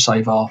tram, we want to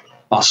save our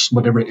bus,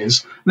 whatever it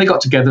is. And they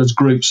got together as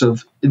groups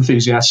of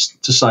enthusiasts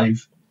to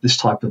save this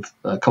type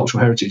of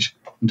cultural heritage,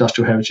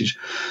 industrial heritage.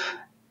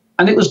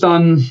 And it was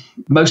done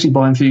mostly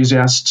by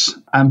enthusiasts,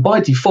 and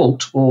by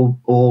default,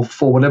 or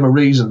for whatever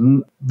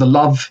reason, the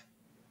love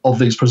of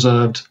these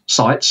preserved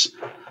sites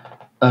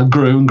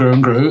grew and grew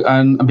and grew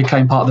and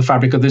became part of the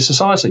fabric of this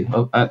society,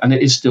 and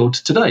it is still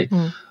today.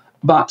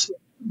 But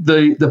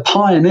the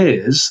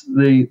pioneers,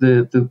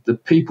 the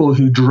people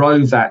who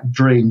drove that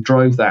dream,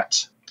 drove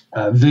that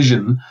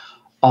vision,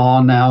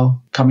 are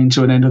now coming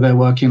to an end of their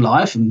working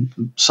life,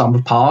 and some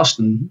have passed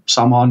and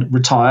some are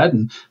retired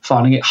and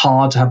finding it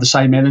hard to have the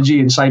same energy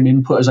and same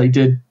input as they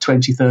did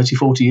 20, 30,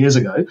 40 years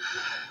ago.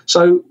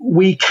 So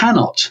we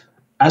cannot,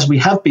 as we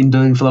have been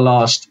doing for the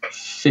last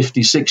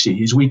 50, 60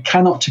 years, we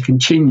cannot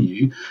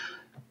continue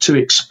to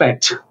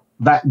expect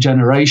that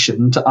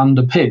generation to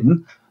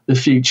underpin the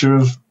future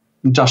of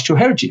industrial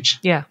heritage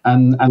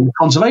and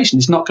conservation.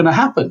 It's not going to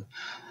happen.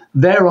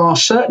 There are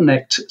certain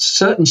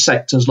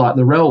sectors like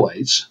the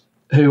railways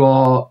who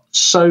are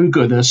so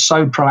good, are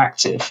so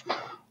proactive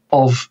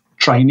of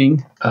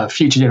training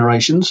future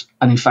generations.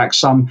 And in fact,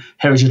 some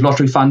Heritage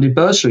Lottery funded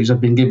bursaries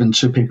have been given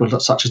to people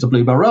such as the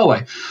Bluebell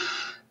Railway,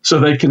 so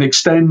they can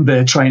extend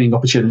their training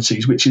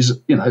opportunities, which is,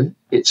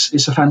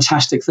 it's a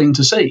fantastic thing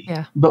to see.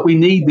 Yeah. But we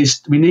need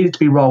it to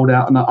be rolled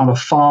out on a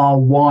far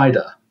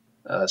wider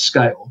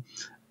scale.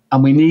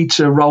 And we need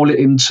to roll it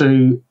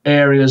into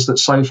areas that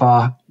so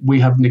far we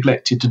have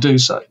neglected to do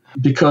so,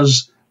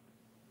 because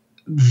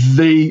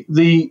the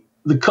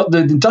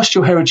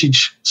industrial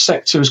heritage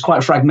sector is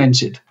quite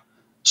fragmented.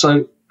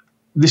 So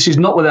this is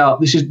not a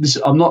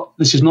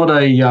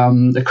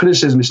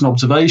criticism, it's an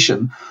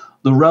observation.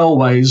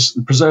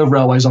 The preserved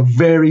railways are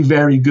very,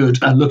 very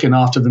good at looking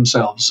after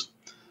themselves.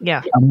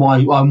 Yeah. And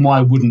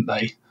why wouldn't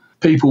they?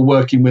 People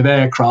working with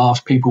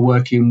aircraft, people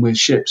working with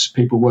ships,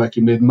 people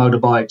working with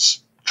motorbikes,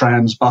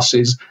 trams,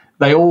 buses,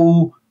 they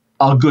all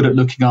are good at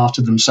looking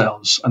after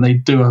themselves, and they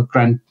do a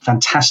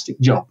fantastic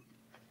job.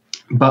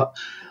 But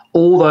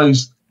all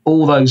those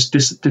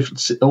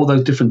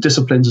different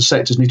disciplines and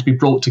sectors need to be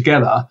brought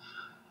together,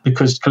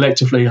 because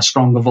collectively a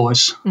stronger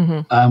voice.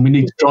 We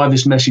need to drive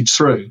this message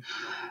through.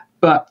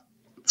 But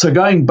so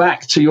going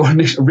back to your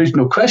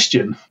original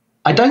question,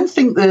 I don't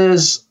think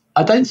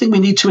we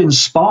need to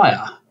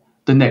inspire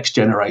the next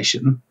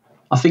generation.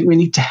 I think we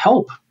need to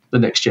help the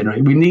next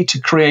generation. We need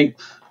to create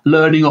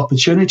learning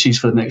opportunities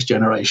for the next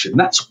generation.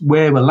 That's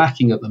where we're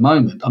lacking at the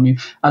moment. I mean,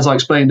 as I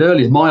explained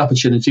earlier, my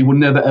opportunity will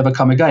never ever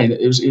come again.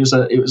 It's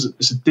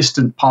a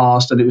distant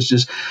past, and it was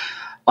just,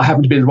 I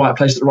happened to be in the right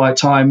place at the right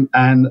time,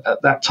 and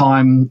at that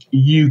time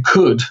you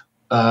could,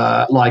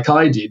 like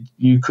I did,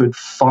 you could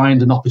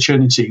find an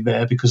opportunity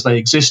there because they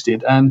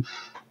existed, and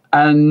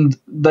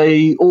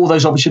all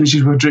those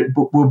opportunities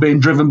were being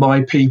driven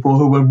by people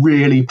who were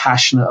really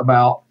passionate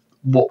about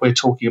what we're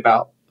talking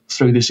about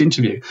through this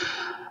interview.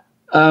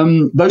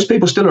 Those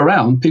people are still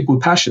around, people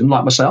with passion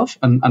like myself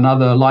and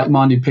other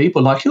like-minded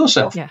people like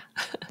yourself. Yeah.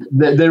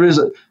 There is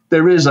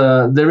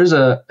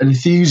an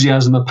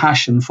enthusiasm, a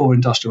passion for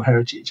industrial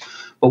heritage.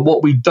 But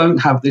what we don't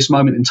have at this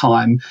moment in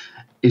time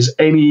is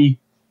any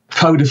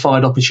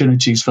codified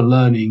opportunities for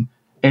learning,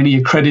 any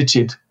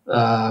accredited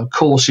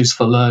courses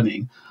for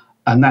learning.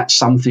 And that's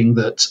something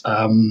that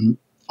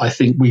I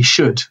think we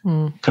should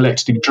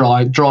collectively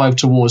drive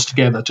towards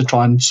together to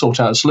try and sort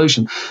out a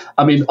solution.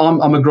 I mean,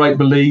 I'm a great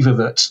believer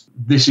that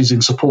this is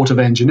in support of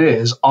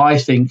engineers. I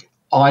think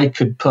I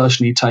could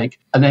personally take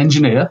an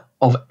engineer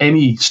of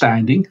any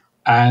standing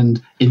and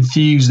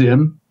infuse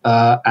them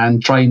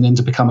and train them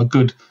to become a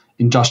good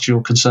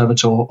industrial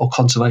conservator or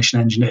conservation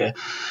engineer.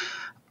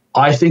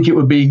 I think it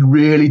would be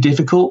really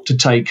difficult to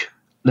take,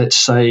 let's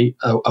say,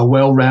 a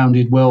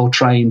well-rounded,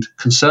 well-trained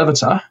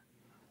conservator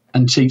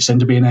and teach them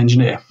to be an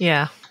engineer.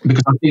 Yeah.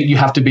 Because I think you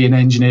have to be an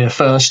engineer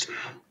first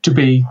to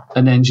be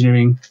an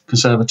engineering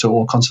conservator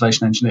or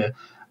conservation engineer.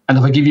 And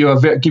if I give you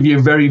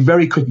a very,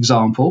 very quick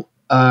example,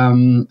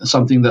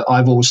 something that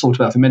I've always thought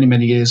about for many,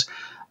 many years,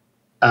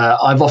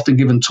 I've often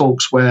given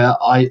talks where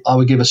I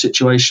would give a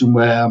situation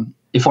where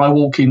if I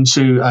walk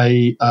into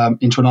an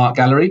art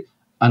gallery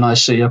and I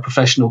see a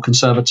professional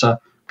conservator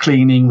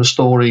cleaning,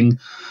 restoring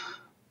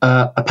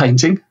a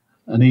painting,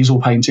 an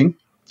easel painting,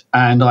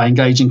 and I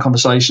engage in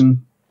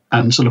conversation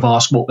and sort of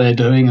ask what they're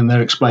doing, and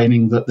they're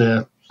explaining that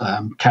they're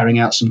carrying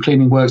out some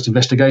cleaning works,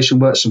 investigation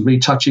works, some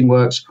retouching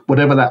works,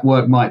 whatever that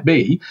work might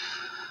be.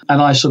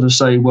 And I sort of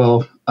say,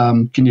 well,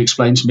 can you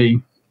explain to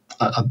me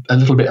a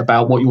little bit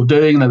about what you're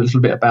doing and a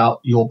little bit about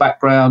your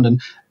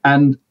background?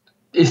 And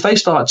if they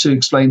start to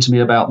explain to me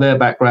about their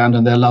background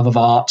and their love of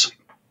art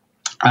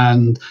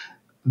and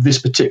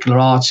this particular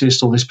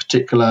artist or this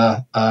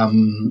particular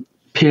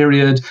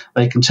period,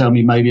 they can tell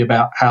me maybe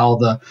about how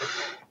the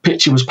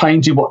picture was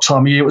painted, what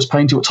time of year it was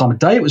painted, what time of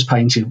day it was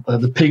painted,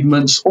 the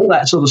pigments, all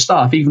that sort of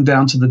stuff, even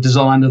down to the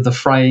design of the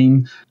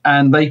frame.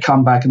 And they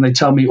come back and they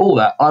tell me all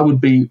that. I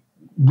would be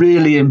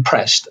really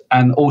impressed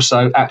and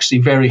also actually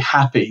very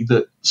happy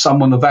that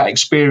someone of that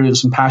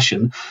experience and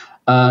passion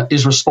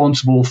is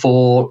responsible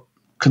for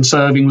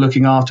conserving,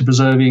 looking after,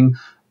 preserving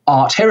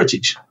art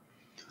heritage.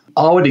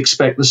 I would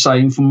expect the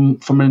same from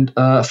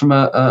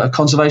a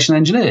conservation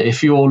engineer.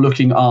 If you're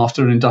looking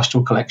after an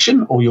industrial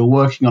collection or you're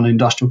working on an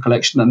industrial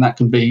collection, and that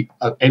can be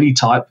any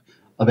type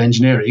of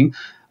engineering,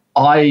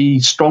 I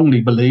strongly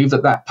believe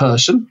that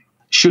person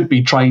should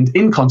be trained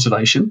in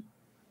conservation,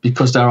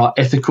 because there are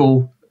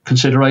ethical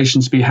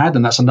considerations to be had,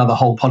 and that's another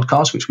whole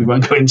podcast which we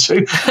won't go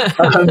into.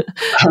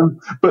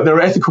 But there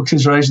are ethical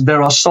considerations.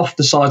 There are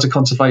softer sides of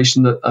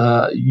conservation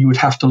that you would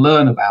have to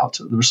learn about.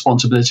 The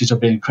responsibilities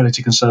of being an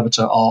accredited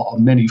conservator are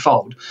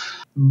manyfold.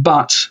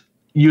 But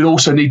you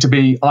also need to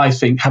be, I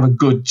think, have a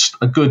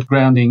good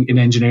grounding in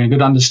engineering, a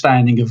good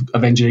understanding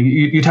of engineering.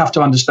 You'd have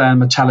to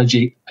understand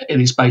metallurgy in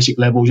its basic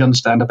levels. You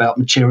understand about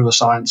material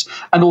science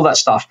and all that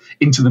stuff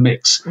into the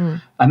mix,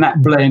 and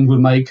that blend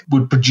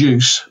would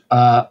produce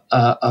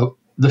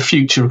the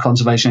future of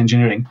conservation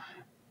engineering.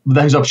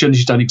 Those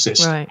opportunities don't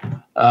exist. Right.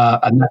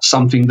 And that's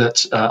something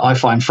that I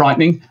find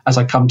frightening as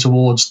I come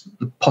towards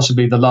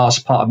possibly the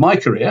last part of my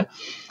career.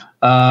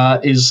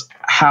 is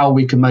how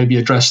we can maybe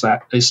address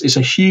that. It's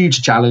a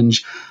huge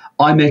challenge.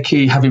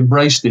 IMechE have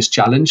embraced this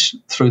challenge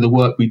through the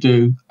work we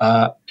do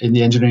in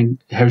the Engineering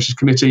Heritage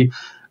Committee.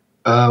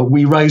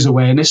 We raise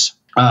awareness,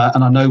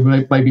 and I know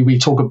maybe we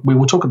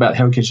will talk about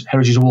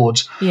Heritage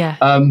Awards. Yeah.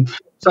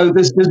 So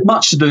there's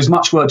much to do. There's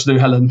much work to do,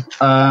 Helen.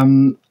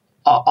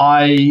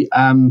 I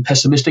am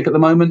pessimistic at the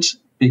moment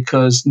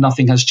because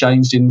nothing has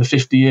changed in the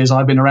 50 years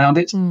I've been around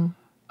it, and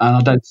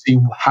I don't see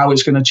how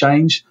it's going to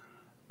change.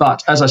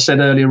 But as I said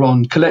earlier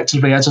on,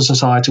 collectively as a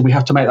society, we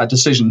have to make that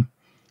decision.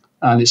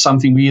 And it's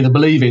something we either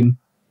believe in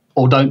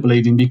or don't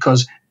believe in,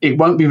 because it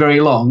won't be very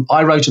long.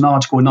 I wrote an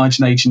article in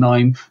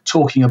 1989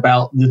 talking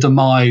about the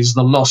demise,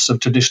 the loss of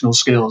traditional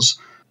skills,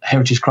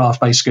 heritage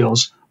craft-based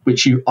skills,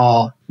 which you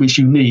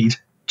need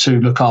to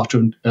look after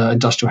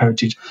industrial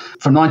heritage.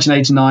 From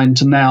 1989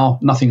 to now,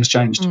 nothing has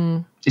changed.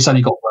 It's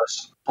only got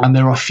worse. And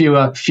there are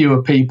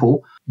fewer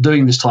people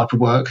doing this type of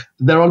work.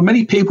 There are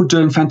many people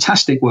doing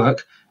fantastic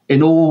work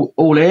in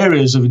all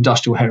areas of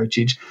industrial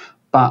heritage,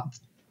 but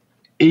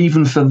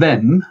even for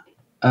them,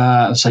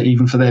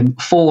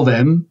 for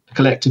them,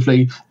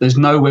 collectively, there's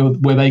nowhere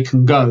where they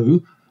can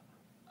go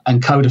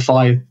and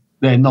codify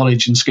their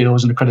knowledge and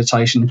skills and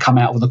accreditation and come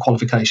out with a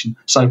qualification.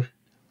 So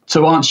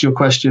to answer your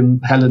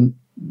question, Helen,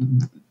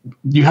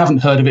 you haven't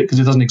heard of it because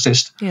it doesn't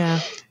exist. Yeah.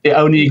 It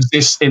only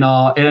exists in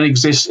our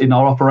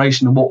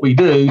operation and what we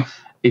do.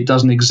 It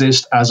doesn't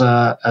exist as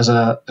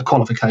a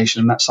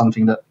qualification, and that's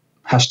something that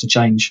has to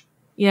change.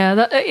 Yeah,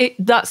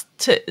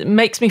 that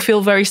makes me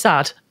feel very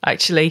sad,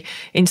 actually,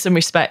 in some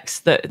respects,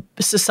 that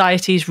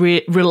society is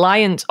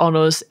reliant on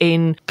us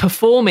in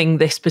performing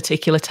this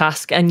particular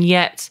task, and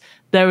yet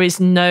there is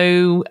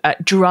no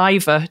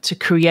driver to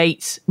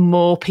create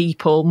more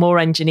people, more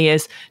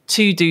engineers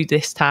to do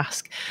this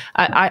task.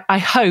 I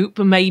hope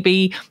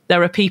maybe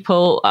there are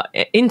people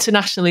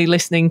internationally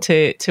listening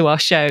to our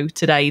show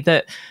today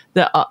that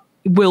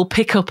will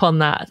pick up on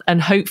that,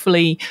 and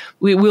hopefully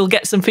we will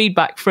get some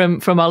feedback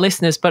from our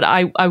listeners. But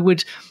I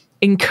would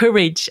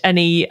encourage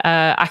any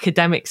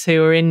academics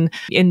who are in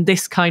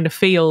this kind of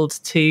field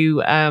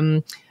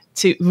to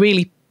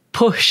really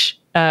push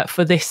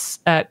for this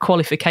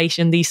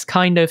qualification, these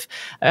kind of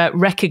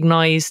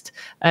recognised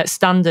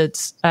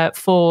standards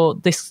for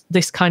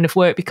this kind of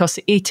work, because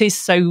it is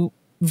so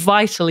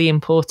vitally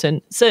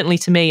important. Certainly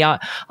to me,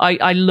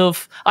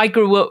 I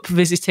grew up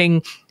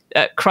visiting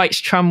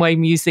Christ's Tramway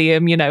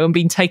Museum, and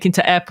being taken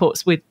to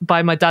airports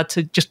by my dad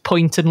to just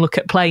point and look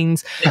at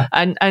planes. Yeah.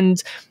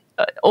 And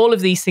all of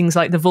these things,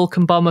 like the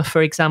Vulcan bomber,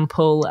 for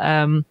example,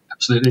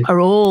 absolutely,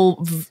 are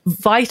all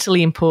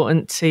vitally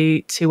important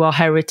to our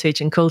heritage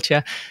and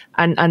culture,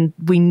 and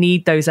we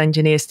need those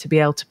engineers to be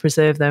able to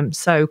preserve them.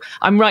 So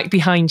I'm right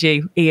behind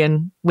you,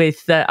 Ian,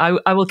 with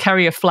I will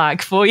carry a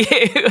flag for you.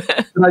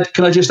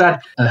 Can I just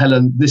add,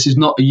 Helen, this is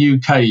not a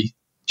UK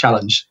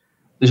challenge.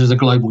 This is a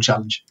global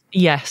challenge.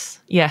 Yes,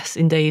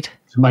 indeed.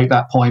 To make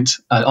that point,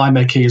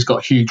 IMechE has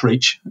got huge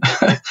reach.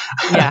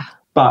 Yeah.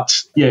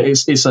 But yeah,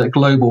 it's a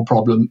global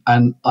problem,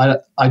 and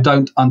I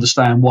don't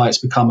understand why it's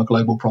become a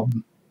global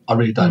problem. I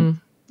really don't.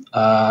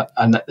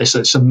 And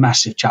it's a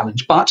massive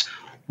challenge. But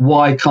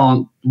why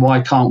can't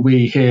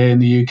we here in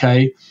the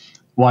UK?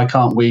 Why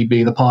can't we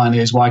be the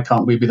pioneers? Why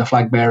can't we be the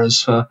flag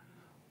bearers for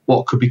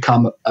what could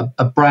become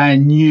a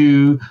brand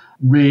new,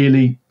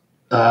 really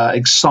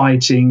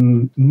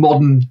exciting,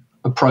 modern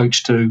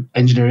approach to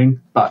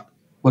engineering, but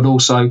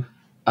also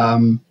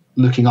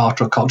looking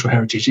after a cultural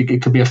heritage?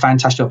 It could be a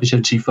fantastic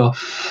opportunity for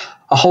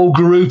a whole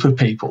group of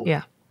people.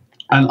 Yeah.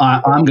 And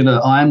I'm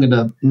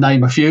gonna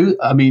name a few.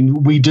 I mean,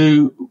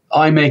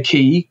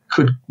 IMechE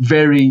could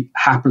very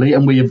happily,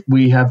 and we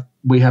have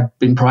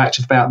been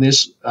proactive about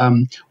this.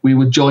 We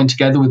would join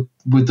together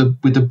with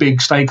the big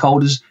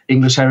stakeholders: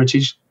 English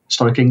Heritage,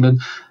 Historic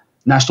England,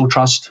 National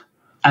Trust,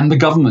 and the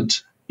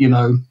government.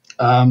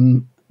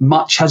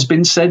 Much has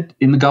been said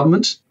in the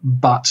government,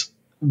 but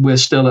we're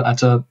still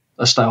at a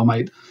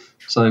stalemate.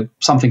 So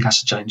something has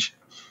to change.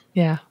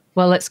 Yeah.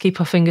 Well, let's keep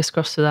our fingers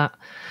crossed for that.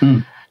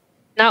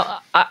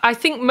 Now, I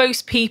think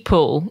most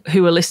people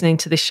who are listening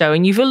to this show,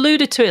 and you've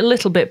alluded to it a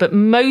little bit, but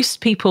most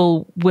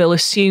people will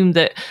assume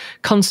that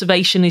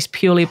conservation is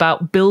purely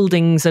about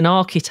buildings and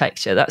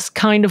architecture. That's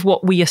kind of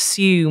what we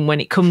assume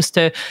when it comes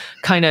to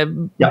kind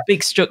of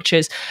big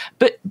structures.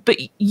 But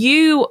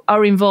you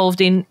are involved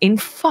in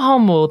far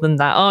more than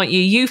that, aren't you?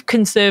 You've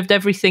conserved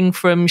everything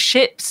from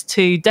ships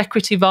to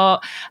decorative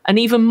art and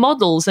even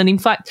models. And in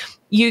fact,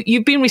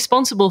 you've been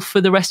responsible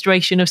for the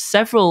restoration of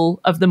several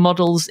of the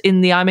models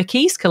in the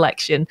IMechE's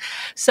collection.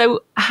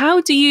 So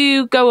how do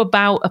you go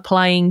about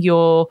applying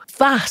your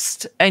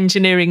vast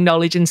engineering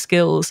knowledge and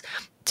skills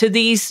to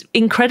these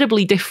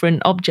incredibly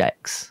different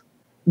objects?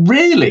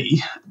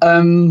 Really,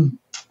 when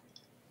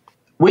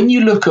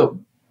you look at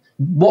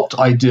what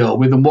I deal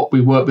with and what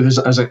we work with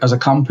as a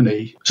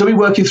company, so we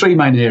work in three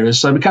main areas.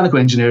 So mechanical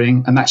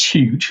engineering, and that's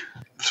huge,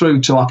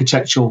 through to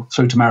architectural,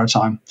 through to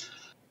maritime.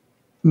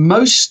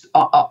 Most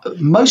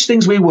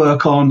things we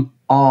work on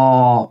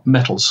are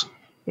metals.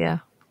 Yeah.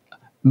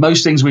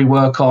 Most things we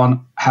work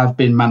on have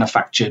been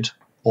manufactured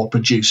or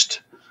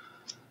produced.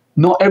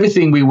 Not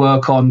everything we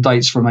work on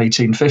dates from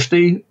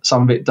 1850.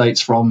 Some of it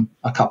dates from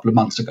a couple of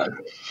months ago.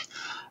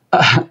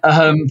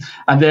 And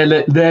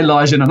there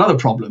lies in another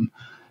problem.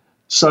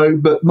 So,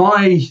 but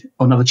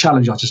another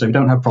challenge, I should say. We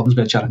don't have problems,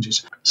 we have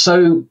challenges.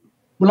 So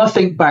when I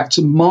think back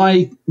to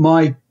my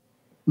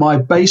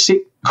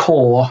basic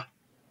core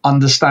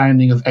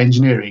understanding of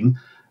engineering,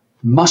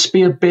 must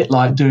be a bit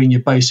like doing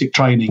your basic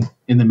training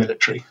in the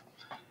military.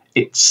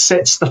 It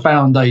sets the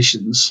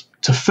foundations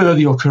to further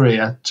your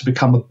career, to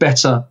become a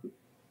better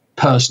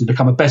person,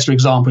 become a better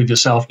example of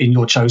yourself in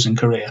your chosen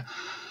career.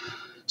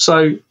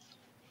 So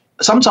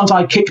sometimes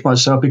I kick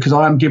myself because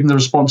I am given the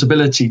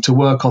responsibility to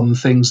work on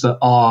things that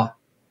are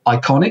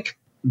iconic.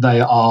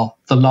 They are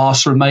the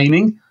last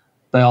remaining.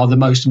 They are the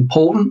most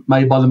important,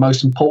 made by the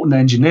most important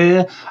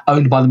engineer,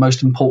 owned by the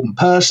most important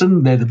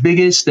person. They're the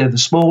biggest, they're the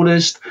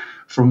smallest.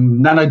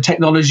 From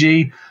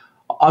nanotechnology,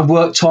 I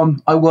worked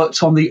on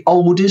the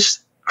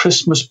oldest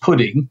Christmas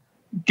pudding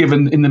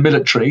given in the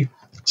military,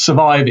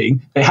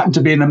 surviving. It happened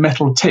to be in a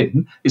metal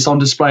tin. It's on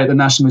display at the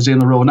National Museum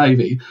of the Royal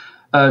Navy.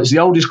 It's the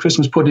oldest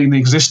Christmas pudding in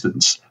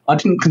existence. I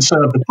didn't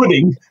conserve the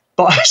pudding,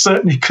 but I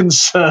certainly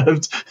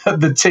conserved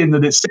the tin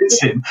that it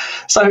sits in.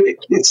 So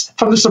it's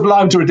from the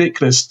sublime to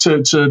ridiculous,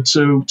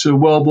 to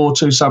World War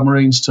II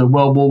submarines, to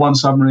World War I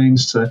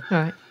submarines,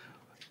 to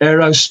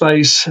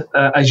aerospace,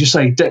 as you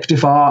say,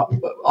 decorative art,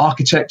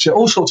 architecture,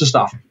 all sorts of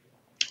stuff.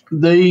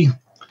 The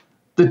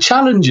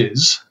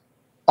challenges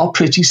are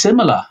pretty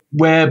similar,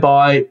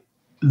 whereby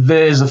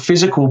there's a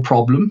physical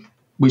problem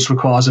which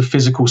requires a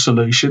physical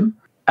solution.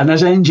 And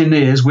as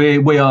engineers,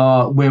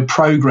 we're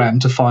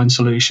programmed to find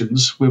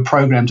solutions. We're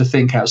programmed to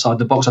think outside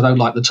the box. I don't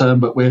like the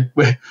term, but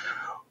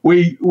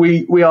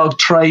we are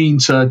trained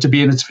to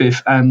be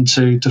innovative and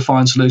to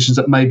find solutions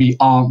that maybe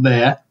aren't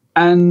there.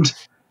 And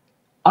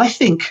I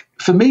think,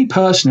 for me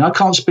personally, I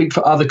can't speak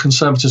for other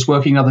conservators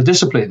working in other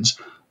disciplines,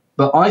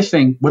 but I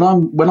think when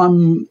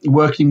I'm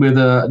working with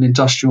an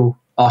industrial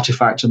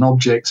artifact, an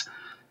object,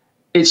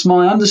 it's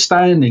my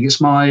understanding, it's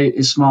my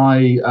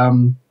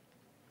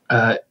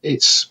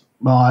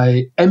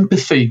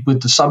empathy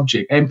with the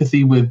subject,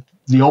 empathy with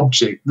the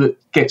object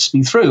that gets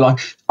me through.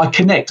 I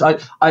connect.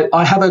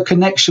 I have a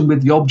connection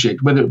with the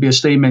object, whether it be a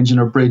steam engine,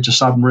 a bridge, a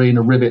submarine,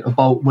 a rivet, a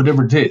bolt,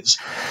 whatever it is.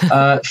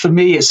 For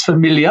me, it's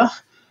familiar.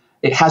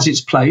 It has its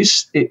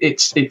place.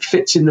 It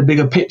fits in the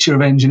bigger picture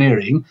of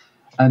engineering.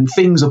 And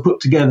things are put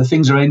together,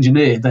 things are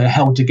engineered, they're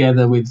held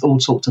together with all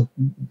sorts of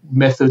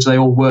methods. They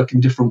all work in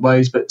different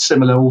ways, but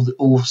similar,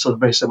 all sort of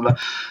very similar.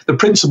 The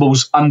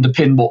principles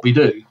underpin what we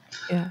do.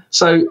 Yeah.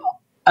 So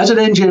as an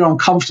engineer, I'm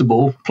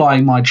comfortable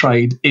applying my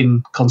trade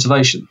in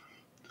conservation.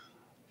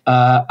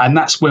 And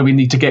that's where we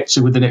need to get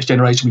to with the next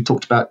generation we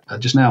talked about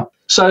just now.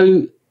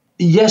 So,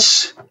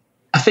 yes,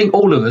 I think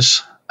all of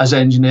us as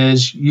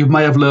engineers, you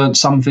may have learned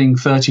something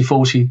 30,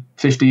 40,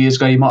 50 years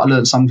ago. You might have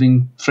learned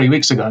something 3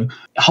 weeks ago.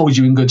 It holds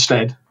you in good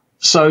stead.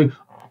 So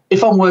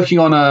if I'm working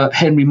on a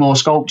Henry Moore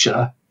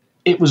sculpture,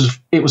 it was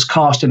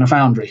cast in a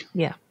foundry.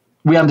 Yeah.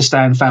 We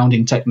understand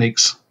founding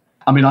techniques.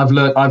 I mean, I've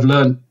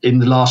learned in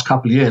the last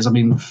couple of years,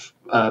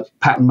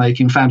 pattern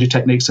making, foundry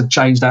techniques have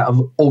changed out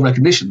of all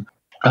recognition.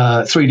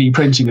 3D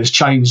printing has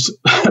changed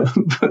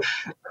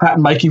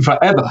pattern making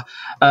forever.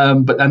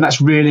 And that's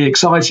really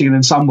exciting and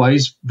in some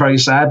ways very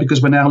sad,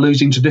 because we're now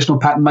losing traditional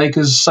pattern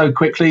makers so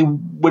quickly,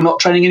 we're not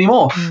training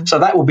anymore. So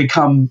that will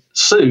become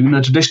soon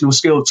a traditional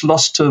skill that's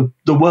lost to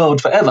the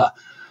world forever.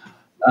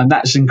 And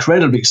that's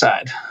incredibly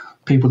sad,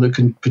 people that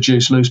can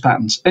produce loose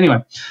patterns.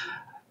 Anyway,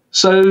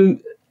 so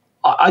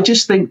I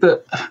just think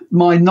that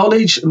my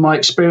knowledge and my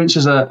experience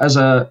as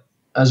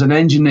an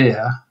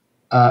engineer,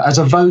 as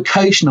a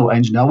vocational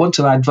engineer, I want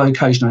to add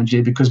vocational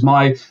engineer because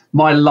my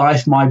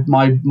life,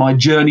 my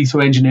journey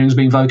through engineering has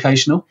been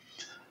vocational.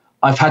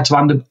 I've had to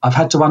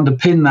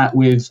underpin that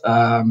with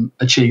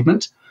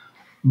achievement,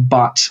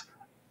 but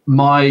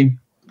my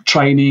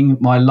training,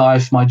 my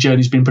life, my journey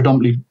has been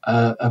predominantly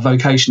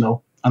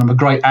vocational, and I'm a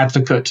great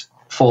advocate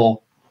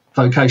for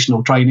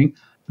vocational training.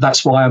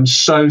 That's why I'm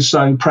so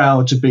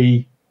proud to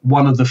be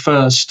one of the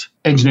first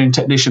engineering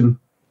technician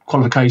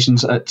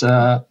qualifications at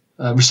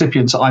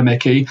recipients at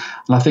IMechE,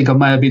 and I think I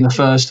may have been the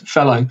first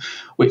fellow,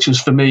 which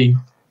was for me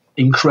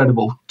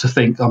incredible to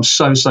think. I'm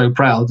so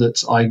proud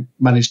that I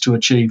managed to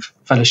achieve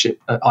fellowship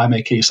at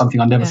IMechE,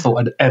 something I never thought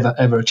I'd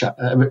ever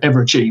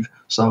achieve.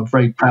 So I'm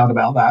very proud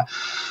about that.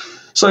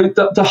 So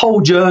the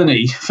whole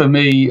journey for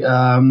me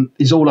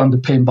is all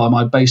underpinned by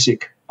my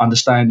basic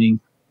understanding,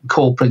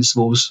 core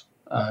principles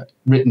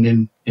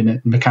written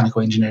in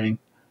mechanical engineering,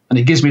 and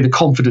it gives me the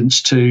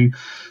confidence to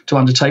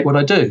undertake what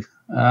I do.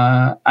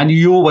 And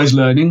you're always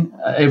learning.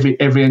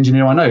 Every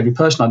engineer I know, every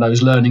person I know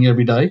is learning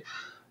every day.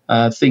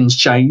 Things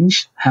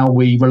change, how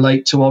we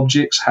relate to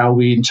objects, how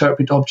we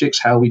interpret objects,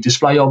 how we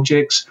display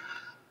objects.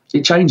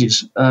 It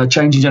changes.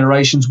 Changing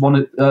generations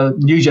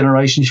new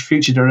generations,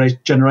 future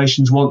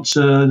generations want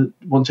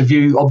to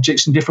view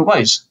objects in different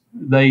ways.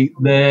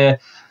 Their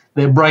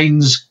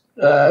brains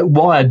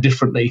wired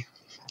differently.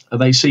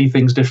 They see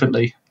things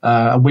differently,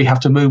 and we have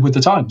to move with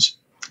the times.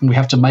 And we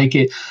have to make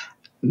it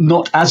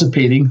not as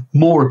appealing,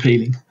 more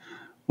appealing.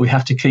 We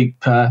have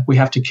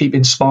to keep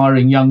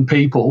inspiring young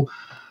people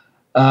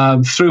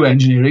through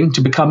engineering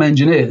to become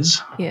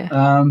engineers.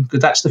 Yeah. Because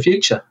that's the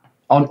future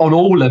on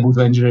all levels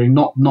of engineering,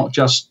 not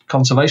just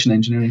conservation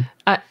engineering.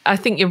 I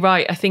think you're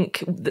right. I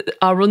think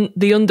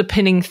the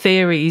underpinning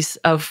theories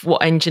of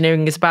what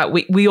engineering is about,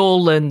 we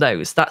all learn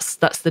those. That's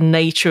the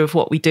nature of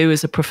what we do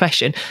as a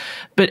profession.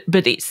 But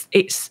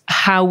it's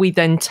how we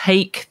then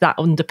take that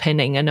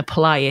underpinning and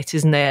apply it,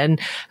 isn't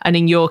it? And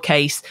in your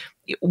case,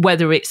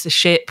 whether it's a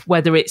ship,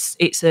 whether it's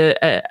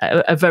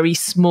a very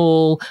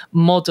small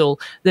model,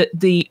 that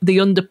the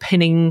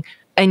underpinning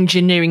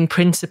engineering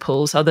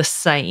principles are the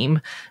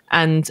same,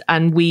 and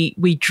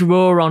we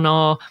draw on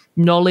our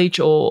knowledge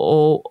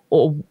or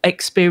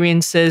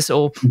experiences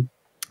or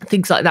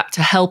things like that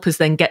to help us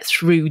then get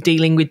through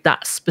dealing with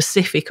that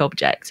specific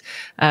object.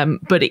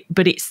 But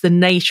it's the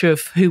nature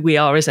of who we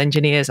are as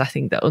engineers, I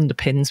think, that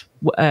underpins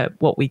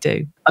what we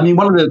do. I mean,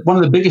 one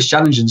of the biggest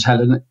challenges,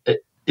 Helen,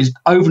 is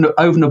over and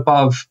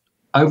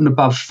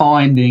above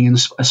finding and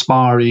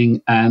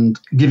aspiring and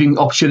giving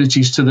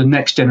opportunities to the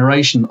next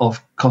generation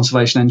of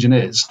conservation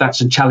engineers.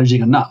 That's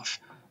challenging enough.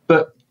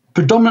 But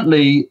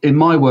predominantly in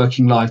my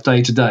working life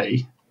day to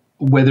day,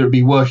 whether it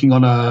be working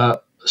on a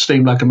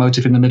steam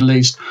locomotive in the Middle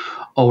East,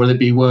 or whether it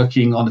be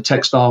working on a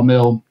textile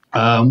mill,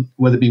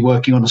 whether it be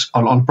working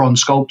on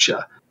bronze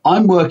sculpture,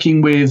 I'm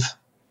working with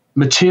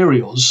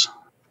materials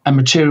and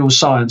material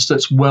science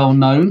that's well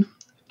known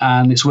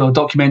and it's well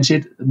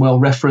documented, well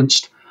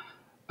referenced.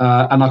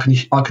 And I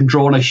can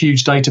draw on a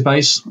huge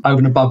database over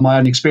and above my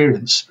own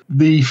experience.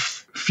 The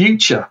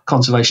future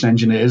conservation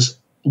engineers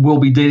will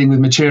be dealing with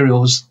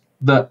materials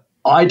that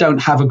I don't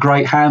have a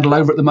great handle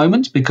over at the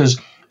moment, because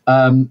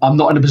I'm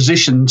not in a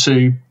position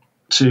to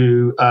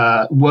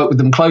work with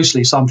them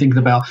closely. So I'm thinking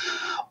about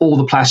all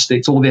the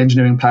plastics, all the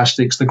engineering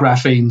plastics, the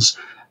graphenes,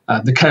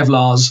 the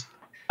Kevlars,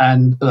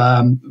 and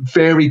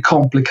very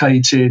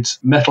complicated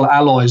metal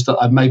alloys that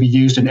are maybe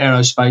used in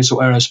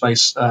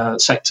aerospace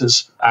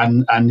sectors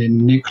and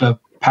in nuclear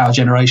power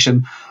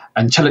generation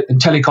and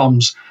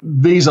telecoms.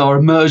 These are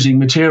emerging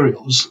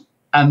materials,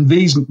 and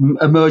these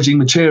emerging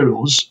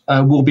materials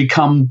will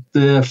become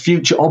the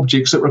future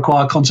objects that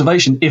require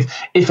conservation if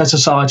a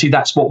society,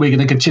 that's what we're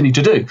going to continue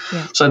to do.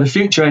 Yeah. So the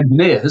future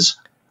engineers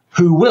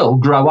who will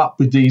grow up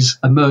with these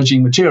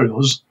emerging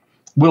materials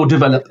will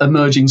develop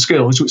emerging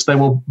skills, which they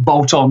will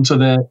bolt on to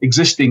their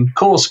existing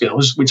core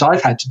skills, which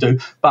I've had to do.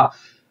 But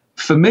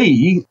for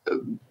me,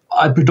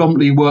 I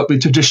predominantly work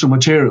with traditional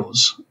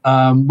materials,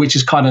 which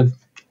is kind of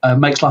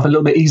makes life a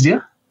little bit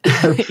easier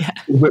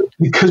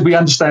because we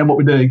understand what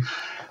we're doing.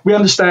 We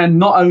understand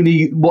not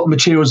only what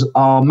materials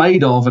are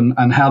made of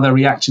and how they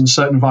react in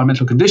certain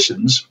environmental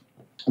conditions,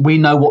 we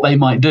know what they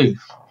might do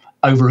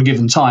over a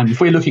given time. If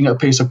we're looking at a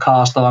piece of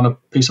cast iron, a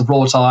piece of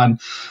wrought iron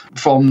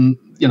from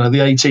the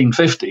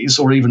 1850s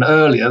or even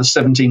earlier,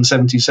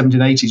 1770s,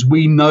 1780s,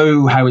 we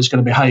know how it's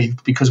going to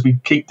behave because we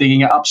keep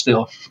digging it up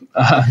still.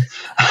 The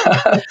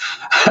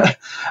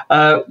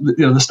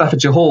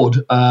Staffordshire hoard,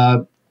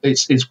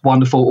 it's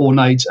wonderful,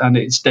 ornate, and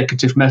it's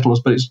decorative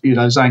metals, but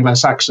it's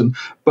Anglo-Saxon.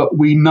 But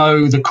we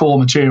know the core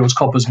materials,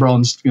 coppers,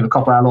 bronze,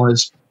 copper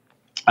alloys,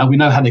 and we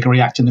know how they can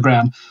react in the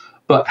ground.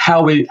 But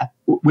how we're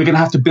going to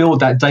have to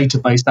build that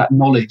database, that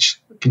knowledge,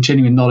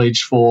 continuing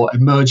knowledge for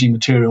emerging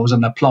materials,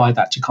 and apply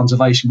that to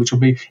conservation, which will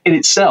be in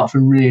itself a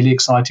really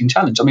exciting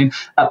challenge. I mean,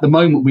 at the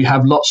moment, we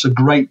have lots of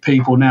great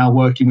people now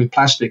working with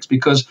plastics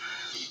because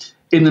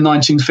in the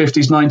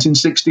 1950s,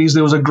 1960s,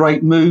 there was a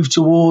great move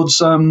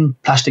towards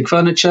plastic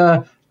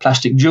furniture,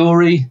 plastic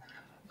jewelry.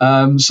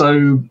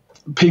 So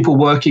people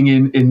working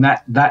in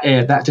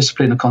that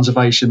discipline of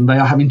conservation, they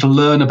are having to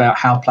learn about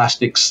how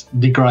plastics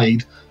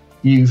degrade,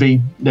 UV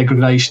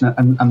degradation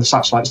and the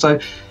such like. So,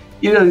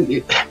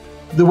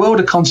 the world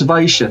of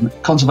conservation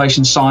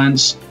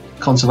science,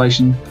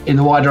 conservation in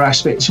the wider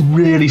aspect is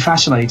really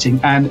fascinating,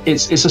 and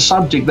it's a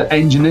subject that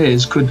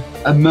engineers could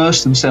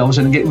immerse themselves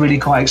in and get really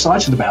quite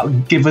excited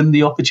about, given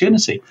the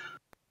opportunity.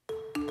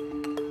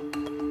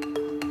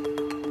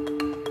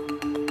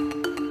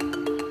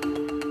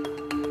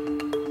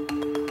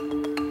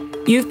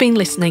 You've been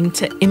listening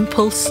to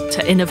Impulse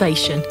to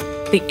Innovation,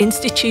 the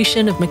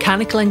Institution of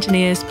Mechanical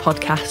Engineers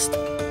podcast.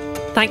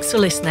 Thanks for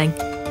listening.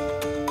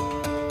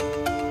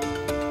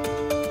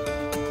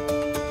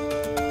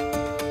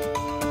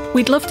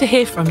 We'd love to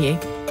hear from you,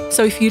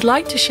 so if you'd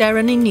like to share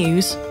any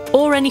news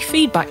or any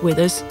feedback with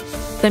us,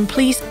 then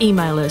please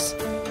email us,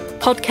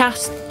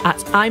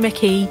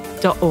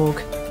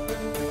 podcast@imeche.org.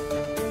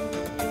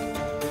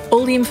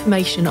 All the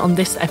information on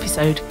this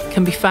episode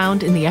can be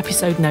found in the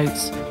episode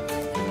notes.